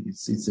 So, I mean,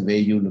 it's the way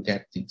you look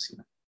at things.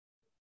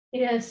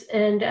 Yes,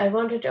 and I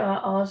wanted to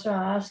also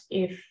ask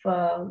if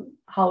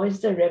how is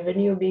the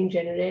revenue being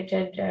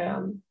generated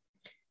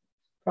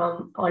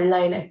from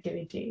online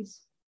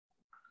activities?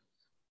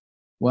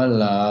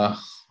 Well,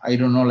 I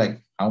don't know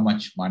like how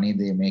much money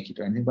they make it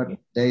or anything, but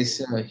there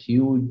is a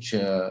huge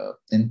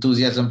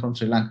enthusiasm from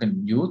Sri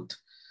Lankan youth.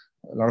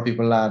 A lot of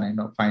people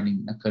are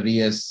finding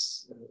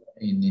careers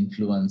in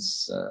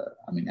influence.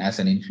 I mean, as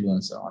an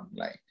influencer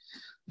online,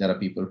 there are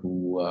people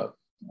who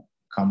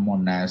come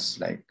on as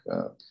like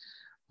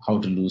how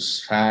to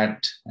lose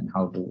fat and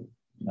how to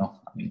I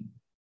mean,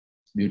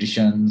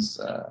 beauticians.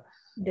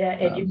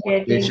 They're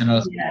educating,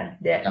 Motivational.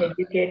 they're Yeah.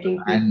 educating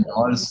And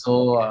people.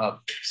 also,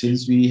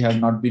 since we have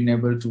not been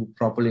able to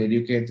properly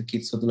educate the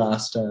kids for the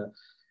last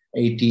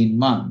 18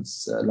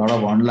 months, a lot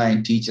of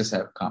online teachers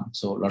have come.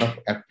 So a lot of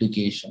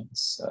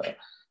applications,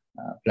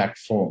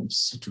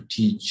 platforms to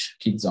teach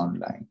kids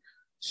online.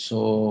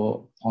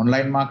 So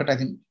online market, I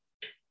think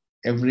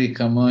every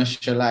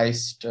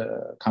commercialized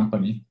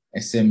company,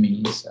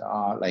 SMEs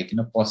are like,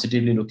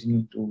 positively looking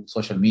into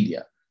social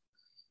media.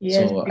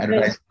 Yes, So because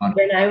advertising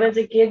when I was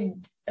a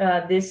kid,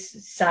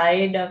 this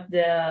side of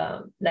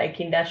the like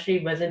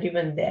industry wasn't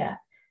even there.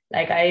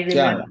 Like I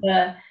yeah.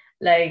 remember,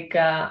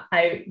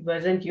 I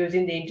wasn't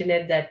using the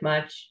internet that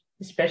much.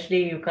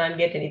 Especially, you can't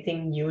get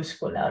anything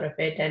useful out of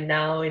it, and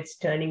now it's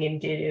turning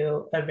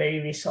into a very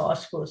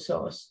resourceful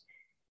source.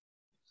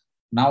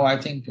 Now I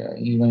think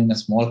even in a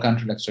small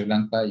country like Sri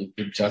Lanka, you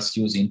could just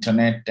use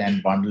internet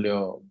and bundle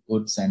your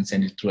goods and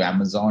send it through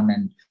Amazon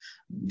and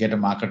get a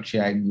market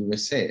share in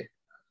USA.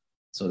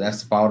 So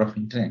that's the power of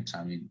internet.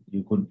 I mean,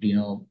 you could,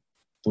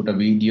 put a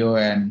video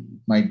and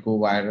it might go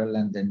viral,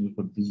 and then you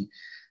could be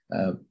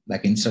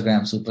like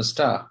Instagram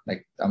superstar.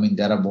 Like, I mean,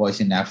 there are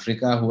boys in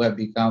Africa who have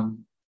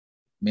become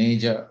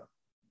major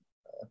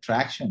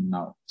attraction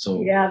now.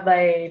 So yeah,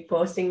 by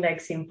posting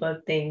like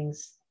simple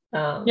things.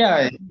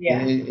 yeah,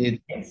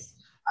 Yes.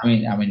 I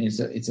mean,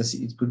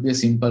 it could be a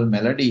simple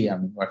melody. I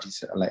mean, what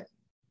is like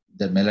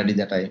the melody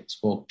that I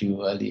spoke to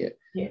you earlier,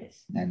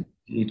 Yes. and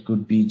it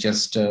could be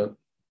just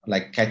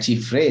like catchy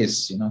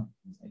phrase.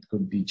 It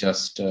could be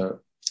just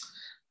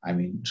I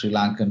mean, Sri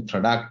Lankan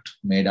product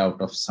made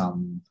out of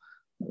some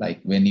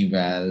like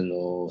Venival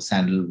or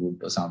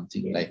sandalwood or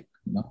something, Yeah. like,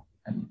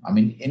 and I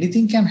mean,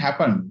 anything can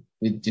happen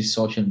with this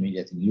social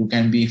media thing. You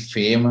can be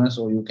famous,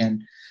 or you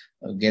can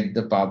get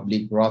the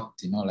public wrath,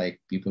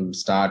 like people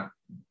start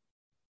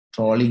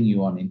trolling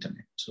you on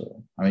internet.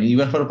 So, I mean,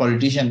 even for a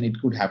politician, it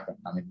could happen.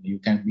 I mean, you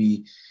can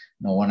be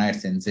overnight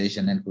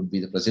sensation and could be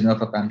the president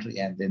of a country,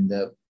 and then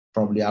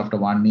probably after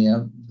 1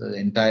 year, the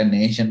entire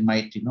nation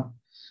might,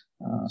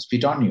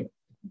 spit on you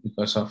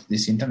because of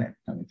this internet.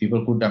 I mean,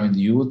 the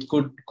youth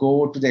could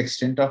go to the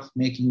extent of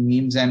making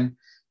memes and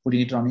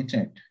putting it on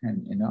internet.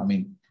 And, I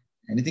mean,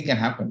 anything can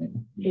happen. I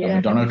Yeah.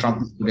 mean, Donald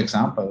Trump is a good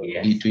example.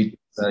 Yes. He tweeted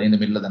in the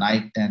middle of the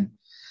night, and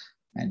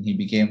he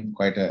became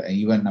quite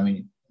even, I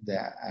mean,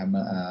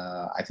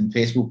 I think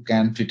Facebook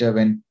and Twitter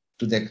went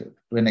to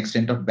an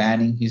extent of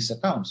banning his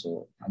account.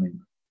 So, I mean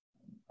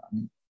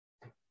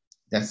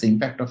that's the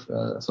impact of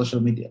social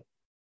media.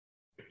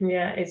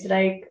 Yeah, it's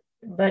like,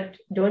 but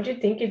don't you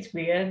think it's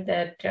weird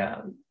that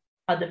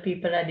other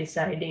people are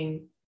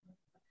deciding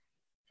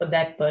for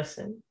that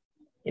person,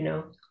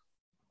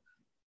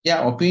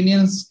 Yeah,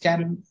 opinions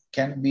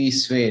can be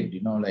swayed,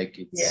 like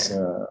it's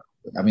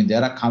I mean,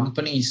 there are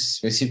companies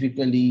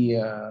specifically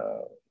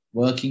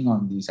working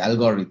on these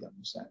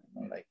algorithms,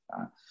 and like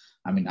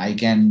I mean, I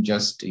can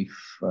just, if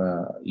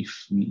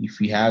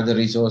we have the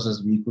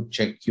resources, we could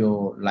check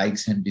your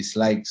likes and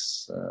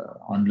dislikes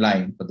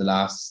online for the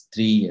last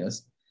 3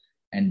 years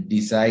and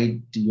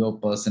decide your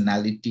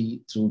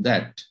personality through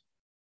that.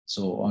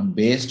 So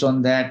based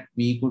on that,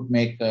 we could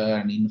make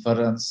an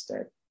inference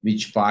that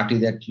which party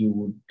that you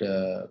would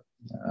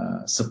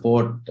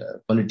support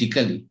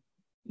politically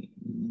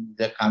in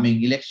the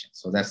coming election.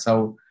 So that's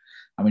how,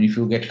 I mean, if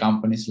you get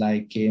companies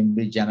like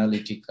Cambridge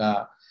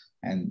Analytica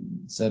and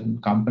certain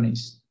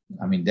companies,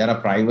 I mean, there are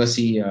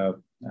privacy,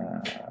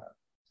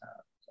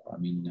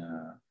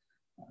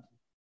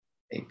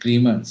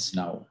 agreements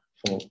now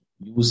for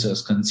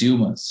users,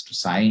 consumers to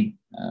sign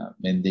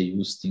when they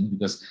use things,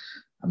 because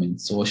I mean,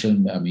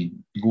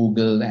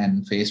 Google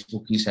and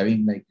Facebook is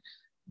having like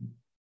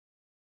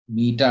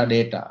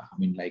metadata. I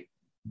mean, like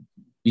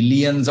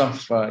billions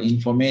of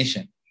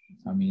information.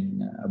 I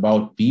mean,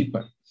 about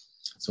people.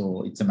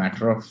 So it's a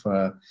matter of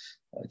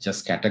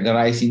just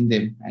categorizing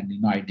them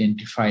and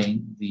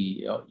identifying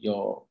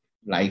your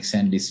likes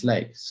and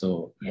dislikes.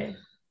 So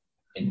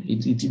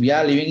we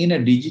are living in a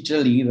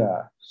digital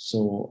era.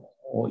 So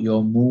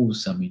your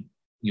moves, I mean,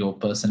 your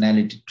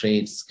personality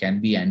traits can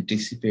be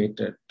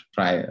anticipated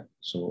prior.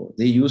 So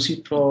they use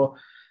it for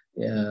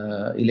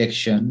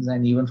elections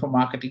and even for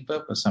marketing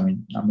purpose. I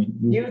mean,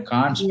 you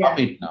can't stop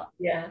it now.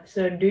 Yeah.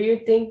 So do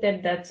you think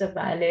that that's a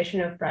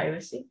violation of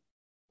privacy?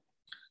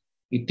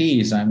 It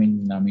is. I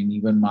mean,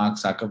 even Mark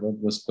Zuckerberg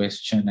was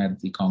questioned at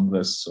the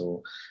Congress.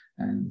 So,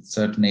 and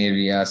certain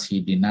areas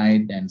he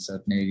denied, and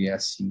certain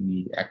areas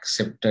he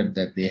accepted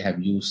that they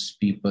have used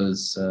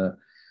people's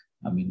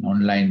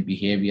online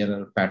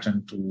behavioral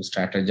pattern to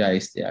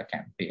strategize their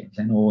campaigns,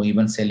 and or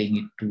even selling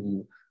it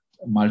to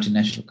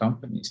multinational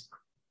companies.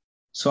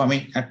 So, I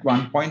mean, at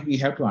one point we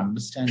have to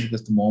understand,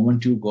 because the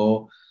moment you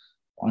go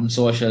on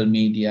social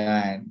media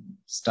and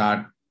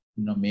start,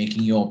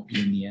 making your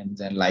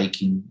opinions and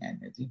liking, and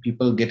I think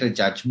people get a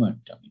judgment.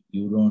 I mean,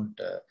 you don't,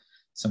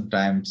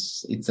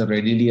 sometimes it's a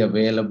readily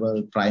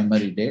available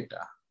primary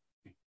data.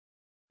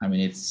 I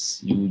mean,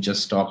 you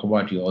just talk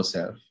about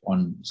yourself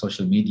on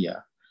social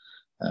media.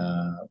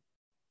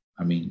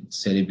 I mean,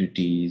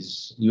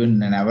 celebrities,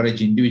 even an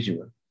average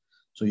individual.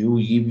 So you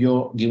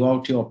give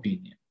out your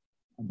opinion,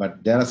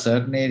 but there are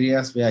certain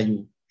areas where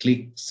you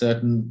click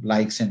certain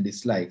likes and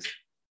dislikes.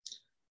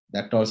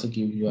 That also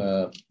gives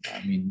you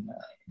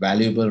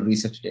valuable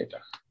research data.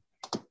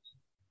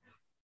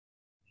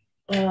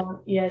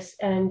 Yes,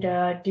 and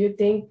do you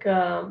think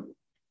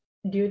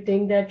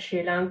that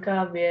Sri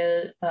Lanka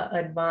will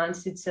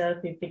advance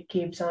itself if it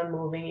keeps on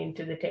moving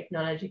into the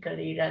technological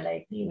era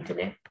like the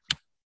internet?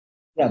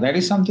 Yeah, that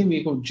is something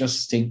we could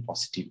just think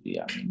positively.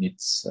 I mean,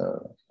 it's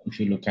if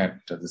you look at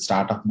the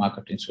startup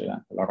market in Sri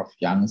Lanka, a lot of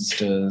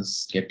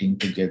youngsters getting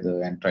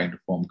together and trying to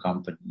form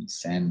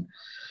companies and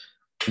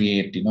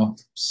create,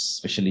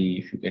 especially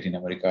if you get in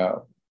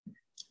America,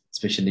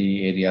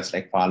 especially areas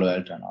like Palo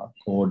Alto and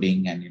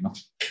coding, and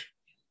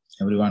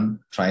everyone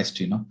tries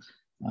to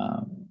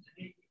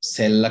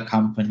sell a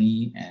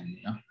company and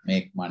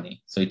make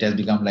money. So it has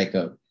become like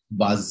a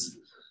buzz.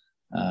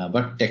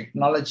 But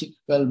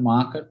technological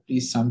market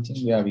is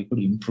something where we could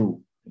improve,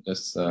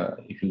 because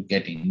if you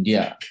get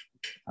India,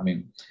 I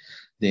mean,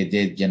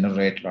 they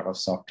generate a lot of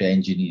software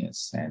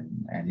engineers,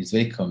 and it's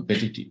very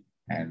competitive.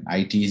 And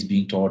IT is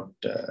being taught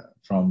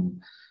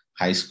from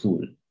high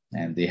school,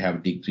 and they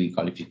have degree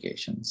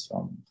qualifications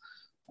from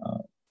uh,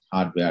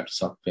 hardware to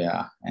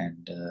software,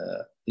 and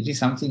it is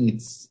something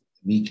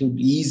we could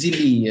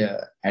easily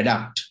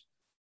adapt.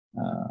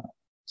 Uh,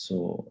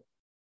 so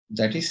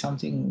that is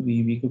something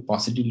we could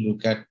positively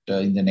look at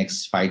in the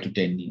next 5 to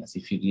 10 years.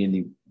 If you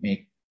really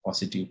make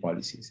positive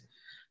policies,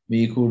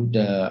 we could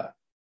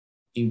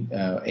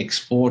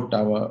export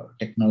our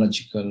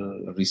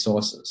technological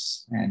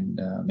resources and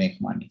make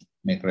money,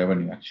 make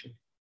revenue actually.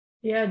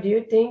 Yeah, do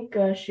you think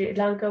Sri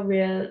Lanka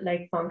will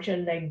like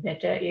function like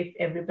better if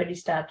everybody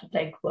started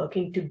like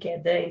working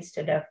together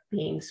instead of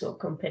being so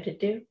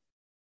competitive?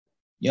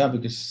 Yeah,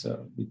 because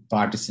with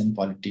partisan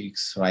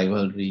politics,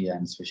 rivalry,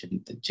 and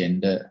especially the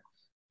gender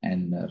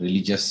and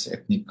religious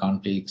ethnic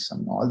conflicts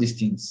and all these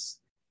things.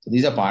 So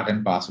these are part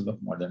and parcel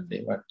of modern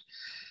day, but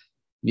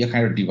we are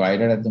kind of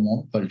divided at the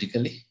moment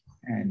politically,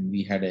 and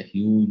we had a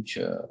huge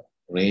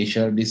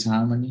racial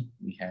disharmony.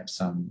 We had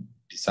some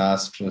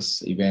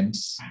disastrous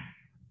events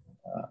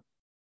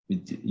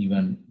with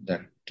even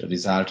that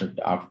resulted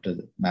after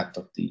the math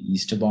of the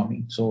Easter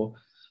bombing. So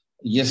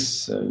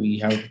yes, we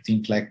have to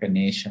think like a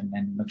nation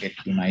and get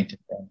united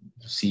and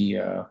see,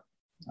 how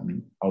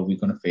we're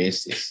going to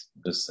face this,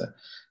 because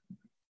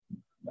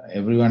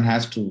everyone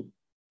has to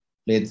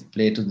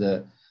play to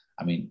the,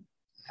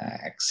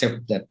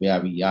 accept that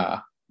where we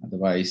are.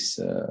 Otherwise,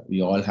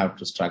 we all have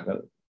to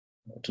struggle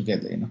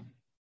together.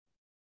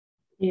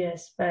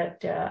 Yes,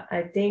 but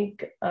I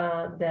think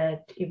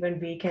that even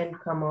we can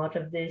come out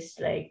of this,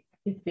 like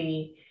if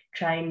we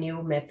try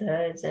new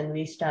methods and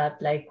we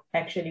start like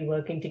actually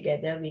working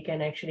together, we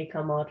can actually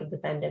come out of the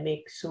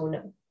pandemic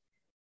sooner.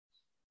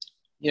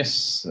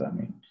 Yes,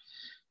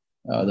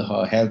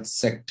 the health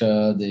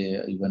sector,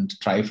 the even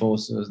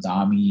Triforces, the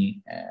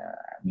army,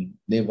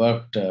 they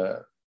worked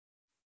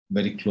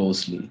very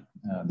closely.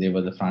 They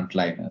were the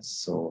frontliners.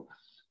 So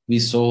we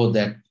saw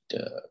that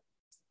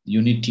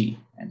unity,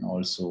 and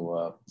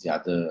also the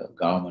other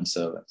government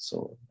servants.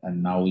 So,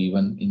 and now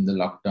even in the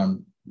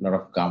lockdown, a lot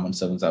of government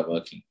servants are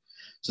working.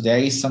 So there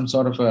is some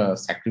sort of a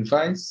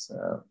sacrifice,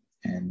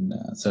 and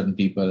certain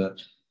people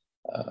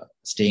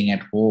staying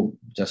at home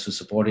just to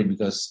support it,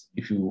 because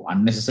if you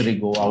unnecessarily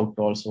go out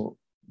also,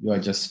 you are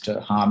just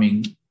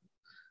harming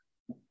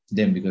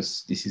them,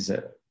 because this is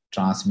a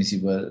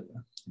transmissible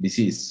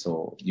disease.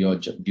 So your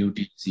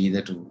duty is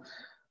either to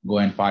go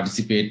and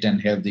participate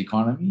and help the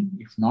economy.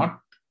 If not,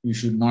 you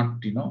should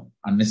not,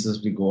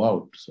 unnecessarily go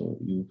out. So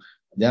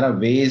there are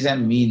ways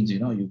and means,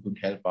 you could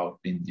help out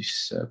in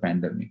this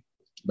pandemic,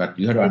 but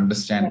you have to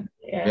understand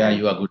where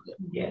you are good at.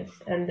 Yes,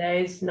 and there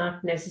is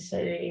not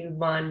necessarily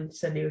one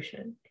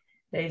solution.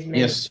 There is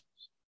many. Yes.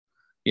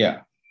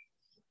 Yeah.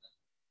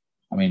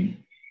 I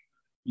mean,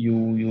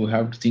 you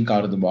have to think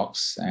out of the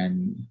box,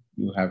 and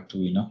you have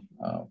to,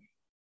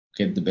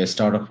 get the best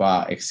out of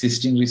our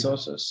existing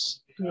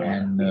resources,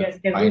 and Because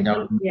find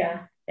out.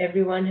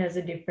 everyone has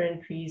a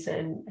different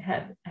reason,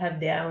 have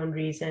their own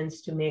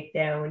reasons to make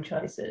their own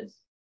choices.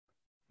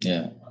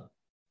 Yeah.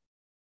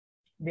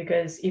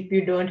 Because if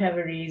you don't have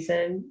a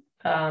reason,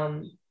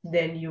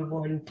 then you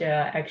won't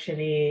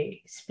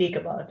actually speak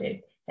about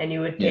it, and you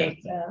would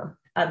take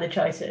other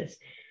choices.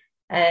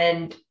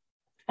 And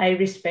I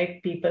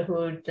respect people who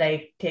would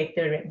like take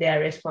their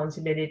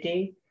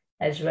responsibility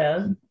as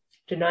well,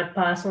 to not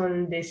pass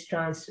on this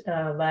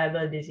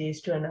viable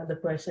disease to another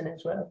person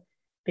as well,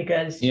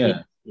 because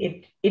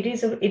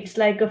it's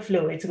like a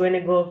flu. It's going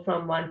to go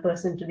from one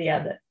person to the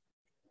other.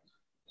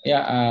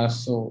 Yeah,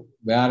 so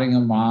wearing a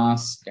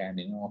mask and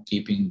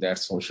keeping that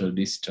social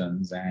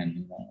distance,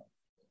 and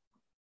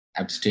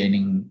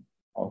abstaining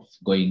of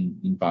going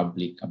in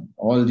public.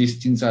 All these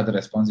things are the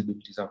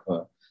responsibilities of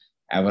a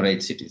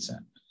average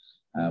citizen.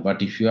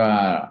 But if you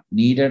are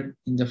needed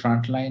in the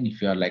front line, if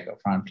you are like a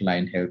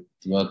frontline health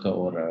worker,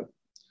 or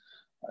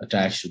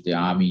attached to the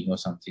army or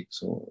something,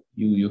 so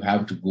you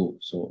have to go.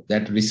 So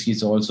that risk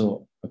is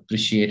also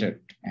appreciated,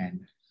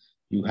 and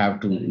you have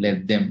to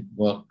let them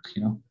work.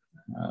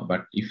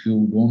 But if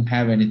you don't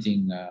have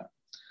anything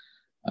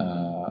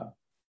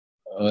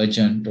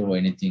urgent or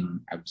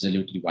anything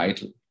absolutely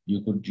vital,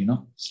 you could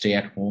stay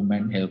at home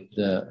and help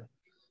the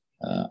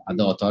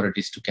other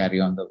authorities to carry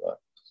on the work.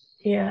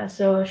 Yeah,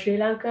 so Sri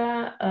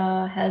Lanka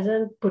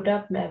hasn't put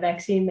up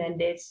vaccine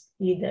mandates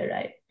either,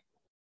 right?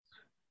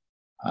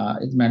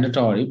 It's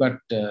mandatory, but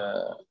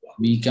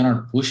we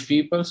cannot push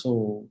people,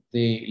 so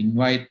they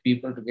invite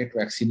people to get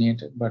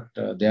vaccinated, but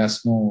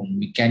there's no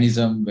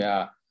mechanism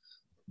where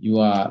you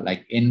are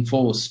like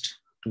enforced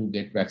to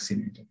get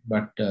vaccinated.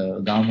 But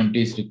government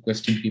is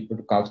requesting people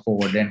to come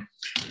forward and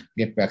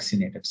get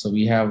vaccinated. So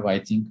we have, I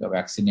think,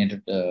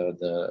 vaccinated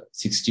the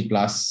 60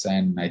 plus,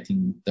 and I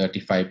think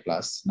 35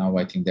 plus. Now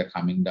I think they're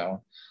coming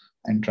down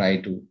and try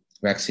to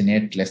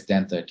vaccinate less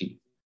than 30.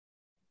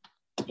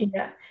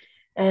 Yeah.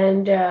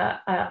 And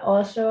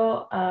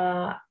also,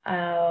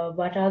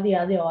 what are the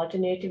other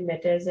alternative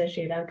methods that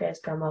Sri Lanka has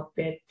come up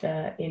with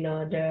in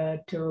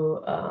order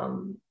to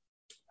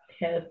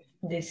help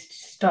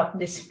stop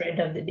the spread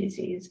of the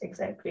disease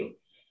exactly.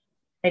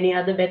 Any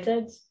other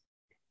methods?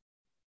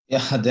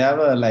 Yeah, there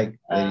were like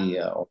very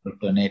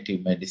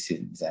alternative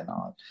medicines and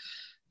all.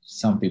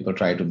 Some people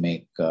try to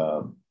make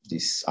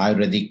these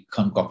Ayurvedic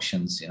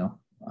concoctions,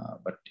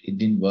 but it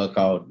didn't work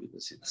out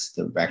because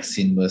the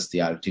vaccine was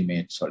the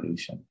ultimate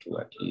solution to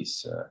at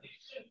least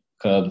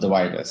curb the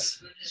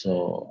virus.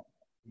 So,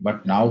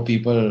 but now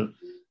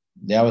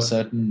there were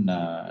certain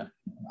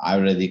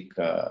Ayurvedic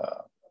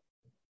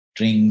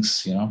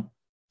drinks,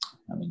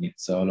 I mean,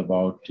 it's all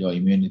about your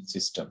immune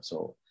system.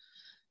 So,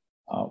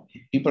 uh,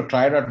 people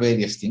tried out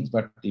various things,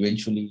 but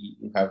eventually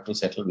you have to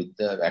settle with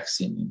the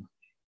vaccine.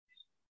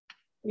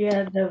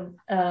 Yeah,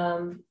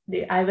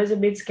 I was a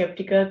bit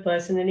skeptical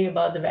personally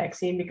about the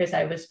vaccine because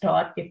I was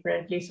taught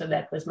differently, so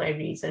that was my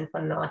reason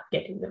for not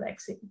getting the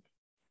vaccine.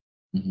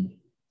 Mm-hmm.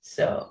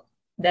 So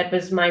that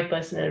was my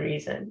personal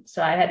reason.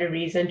 So I had a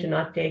reason to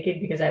not take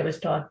it because I was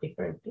taught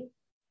differently.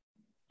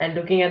 And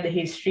looking at the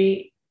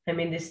history, I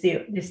mean, this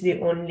is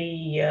the only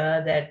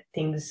year that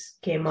things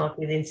came out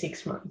within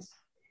 6 months.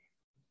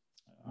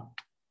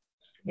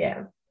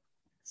 Yeah.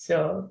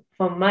 So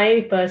from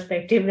my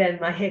perspective and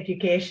my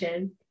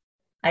education,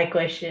 I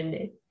questioned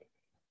it.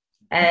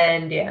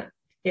 And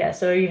yeah.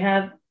 So you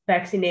have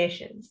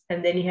vaccinations,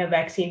 and then you have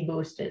vaccine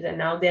boosters, and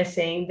now they're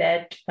saying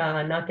that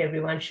not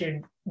everyone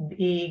should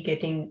be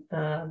getting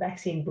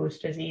vaccine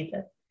boosters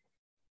either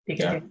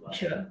because Yeah. they're not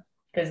sure,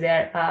 because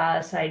there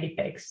are side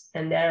effects,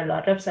 and there are a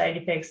lot of side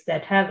effects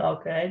that have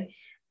occurred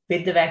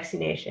with the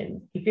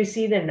vaccination. If you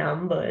see the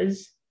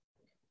numbers,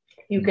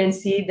 you can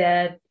see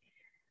that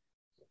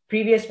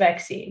previous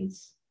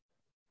vaccines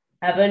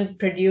haven't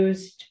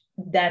produced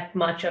that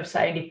much of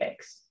side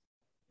effects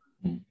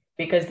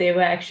because they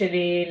were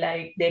actually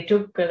like they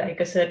took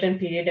like a certain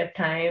period of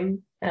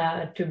time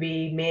to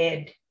be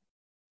made,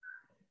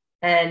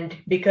 and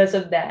because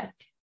of that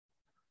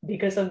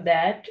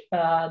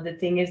the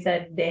thing is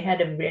that they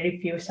had a very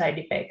few side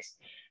effects,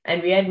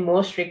 and we had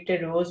more stricter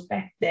rules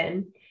back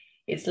then.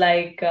 It's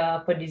like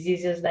for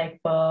diseases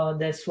like for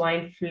the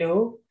swine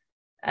flu,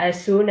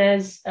 as soon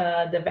as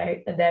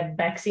the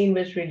vaccine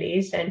was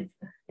released and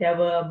there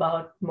were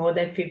about more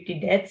than 50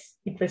 deaths,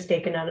 it was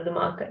taken out of the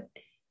market.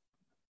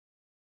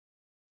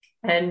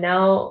 And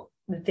now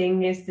the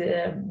thing is,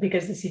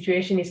 because the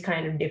situation is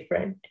kind of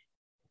different,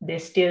 they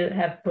still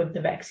have put the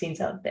vaccines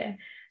out there.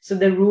 So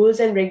the rules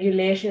and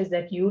regulations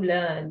that you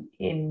learn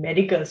in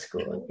medical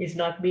school is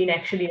not being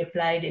actually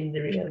applied in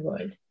the real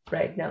world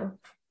right now.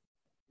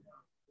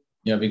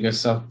 Yeah,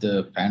 because of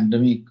the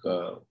pandemic,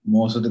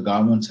 most of the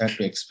governments had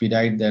to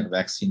expedite that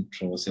vaccine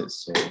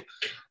process.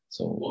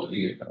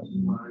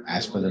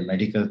 As per the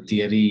medical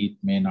theory, it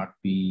may not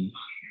be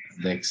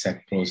the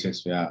exact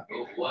process where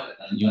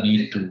you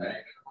need to,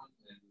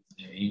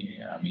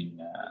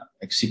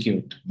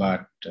 execute.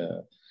 But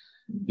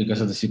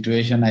because of the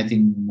situation, I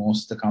think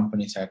most of the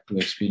companies had to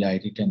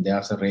expedite it, and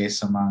there's a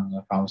race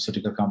among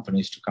pharmaceutical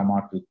companies to come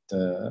out with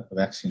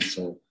vaccines.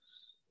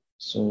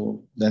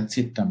 So that's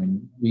it. I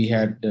mean, we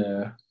had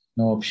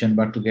no option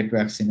but to get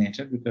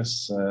vaccinated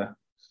because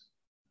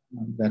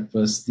that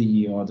was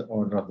the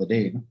order of the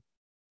day. No?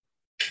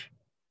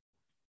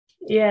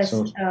 Yes,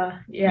 So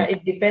yeah,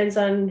 it depends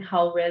on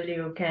how well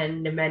you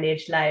can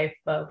manage life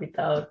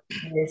without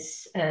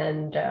this,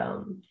 and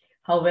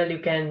how well you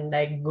can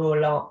like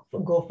go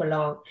for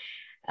long.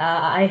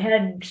 I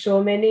had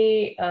so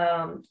many.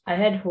 I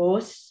had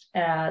hosts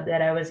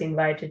that I was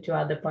invited to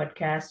other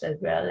podcasts as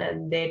well,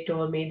 and they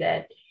told me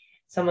that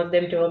some of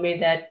them told me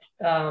that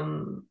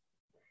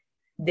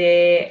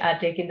they are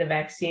taking the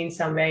vaccine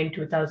somewhere in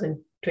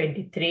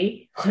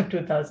 2023 or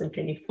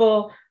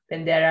 2024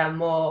 when there are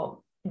more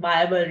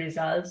viable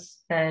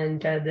results,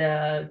 and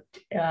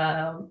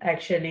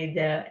actually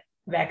the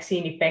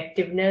vaccine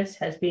effectiveness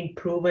has been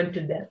proven to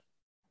them.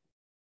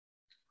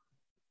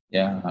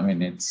 Yeah, I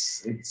mean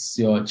it's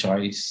your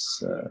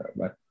choice,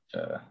 but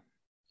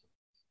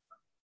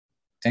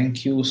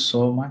thank you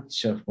so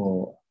much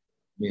for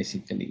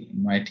basically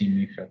inviting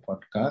me for a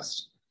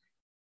podcast.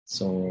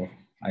 So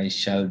I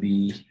shall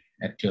be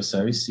at your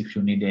service if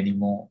you need any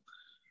more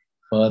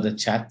further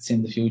chats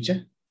in the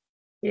future.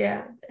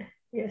 Yeah,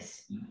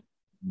 yes,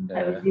 And,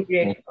 I would be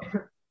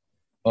grateful.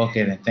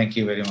 okay, then thank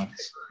you very much.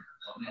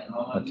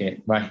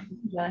 Okay, bye.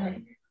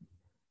 Bye.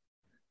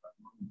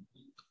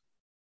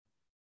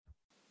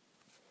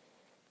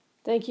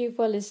 Thank you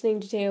for listening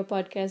to Teo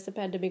Podcast, The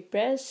Pandemic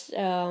Press.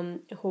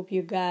 Hope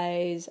you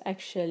guys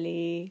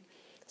actually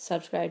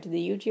subscribe to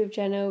the YouTube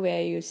channel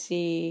where you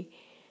see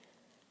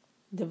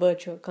the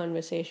virtual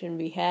conversation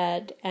we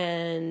had,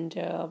 and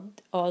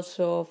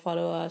also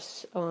follow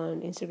us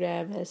on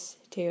Instagram as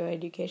Teo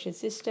Education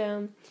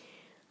System.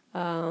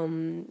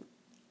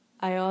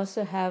 I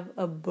also have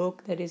a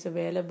book that is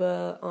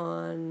available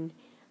on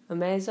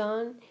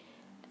Amazon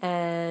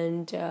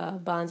and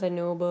Barnes and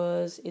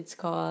Nobles. It's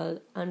called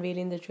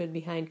Unveiling the Truth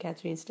Behind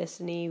Catherine's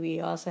Destiny.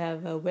 We also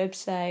have a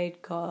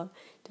website called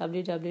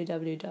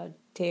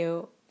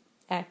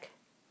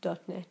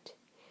www.teoac.net.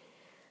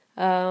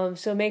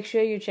 So make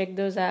sure you check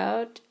those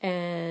out,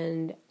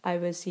 and I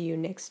will see you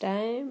next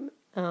time.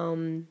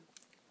 I'm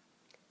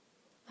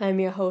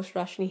your host,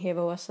 Rashni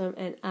Hevawasam,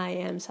 and I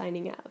am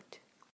signing out.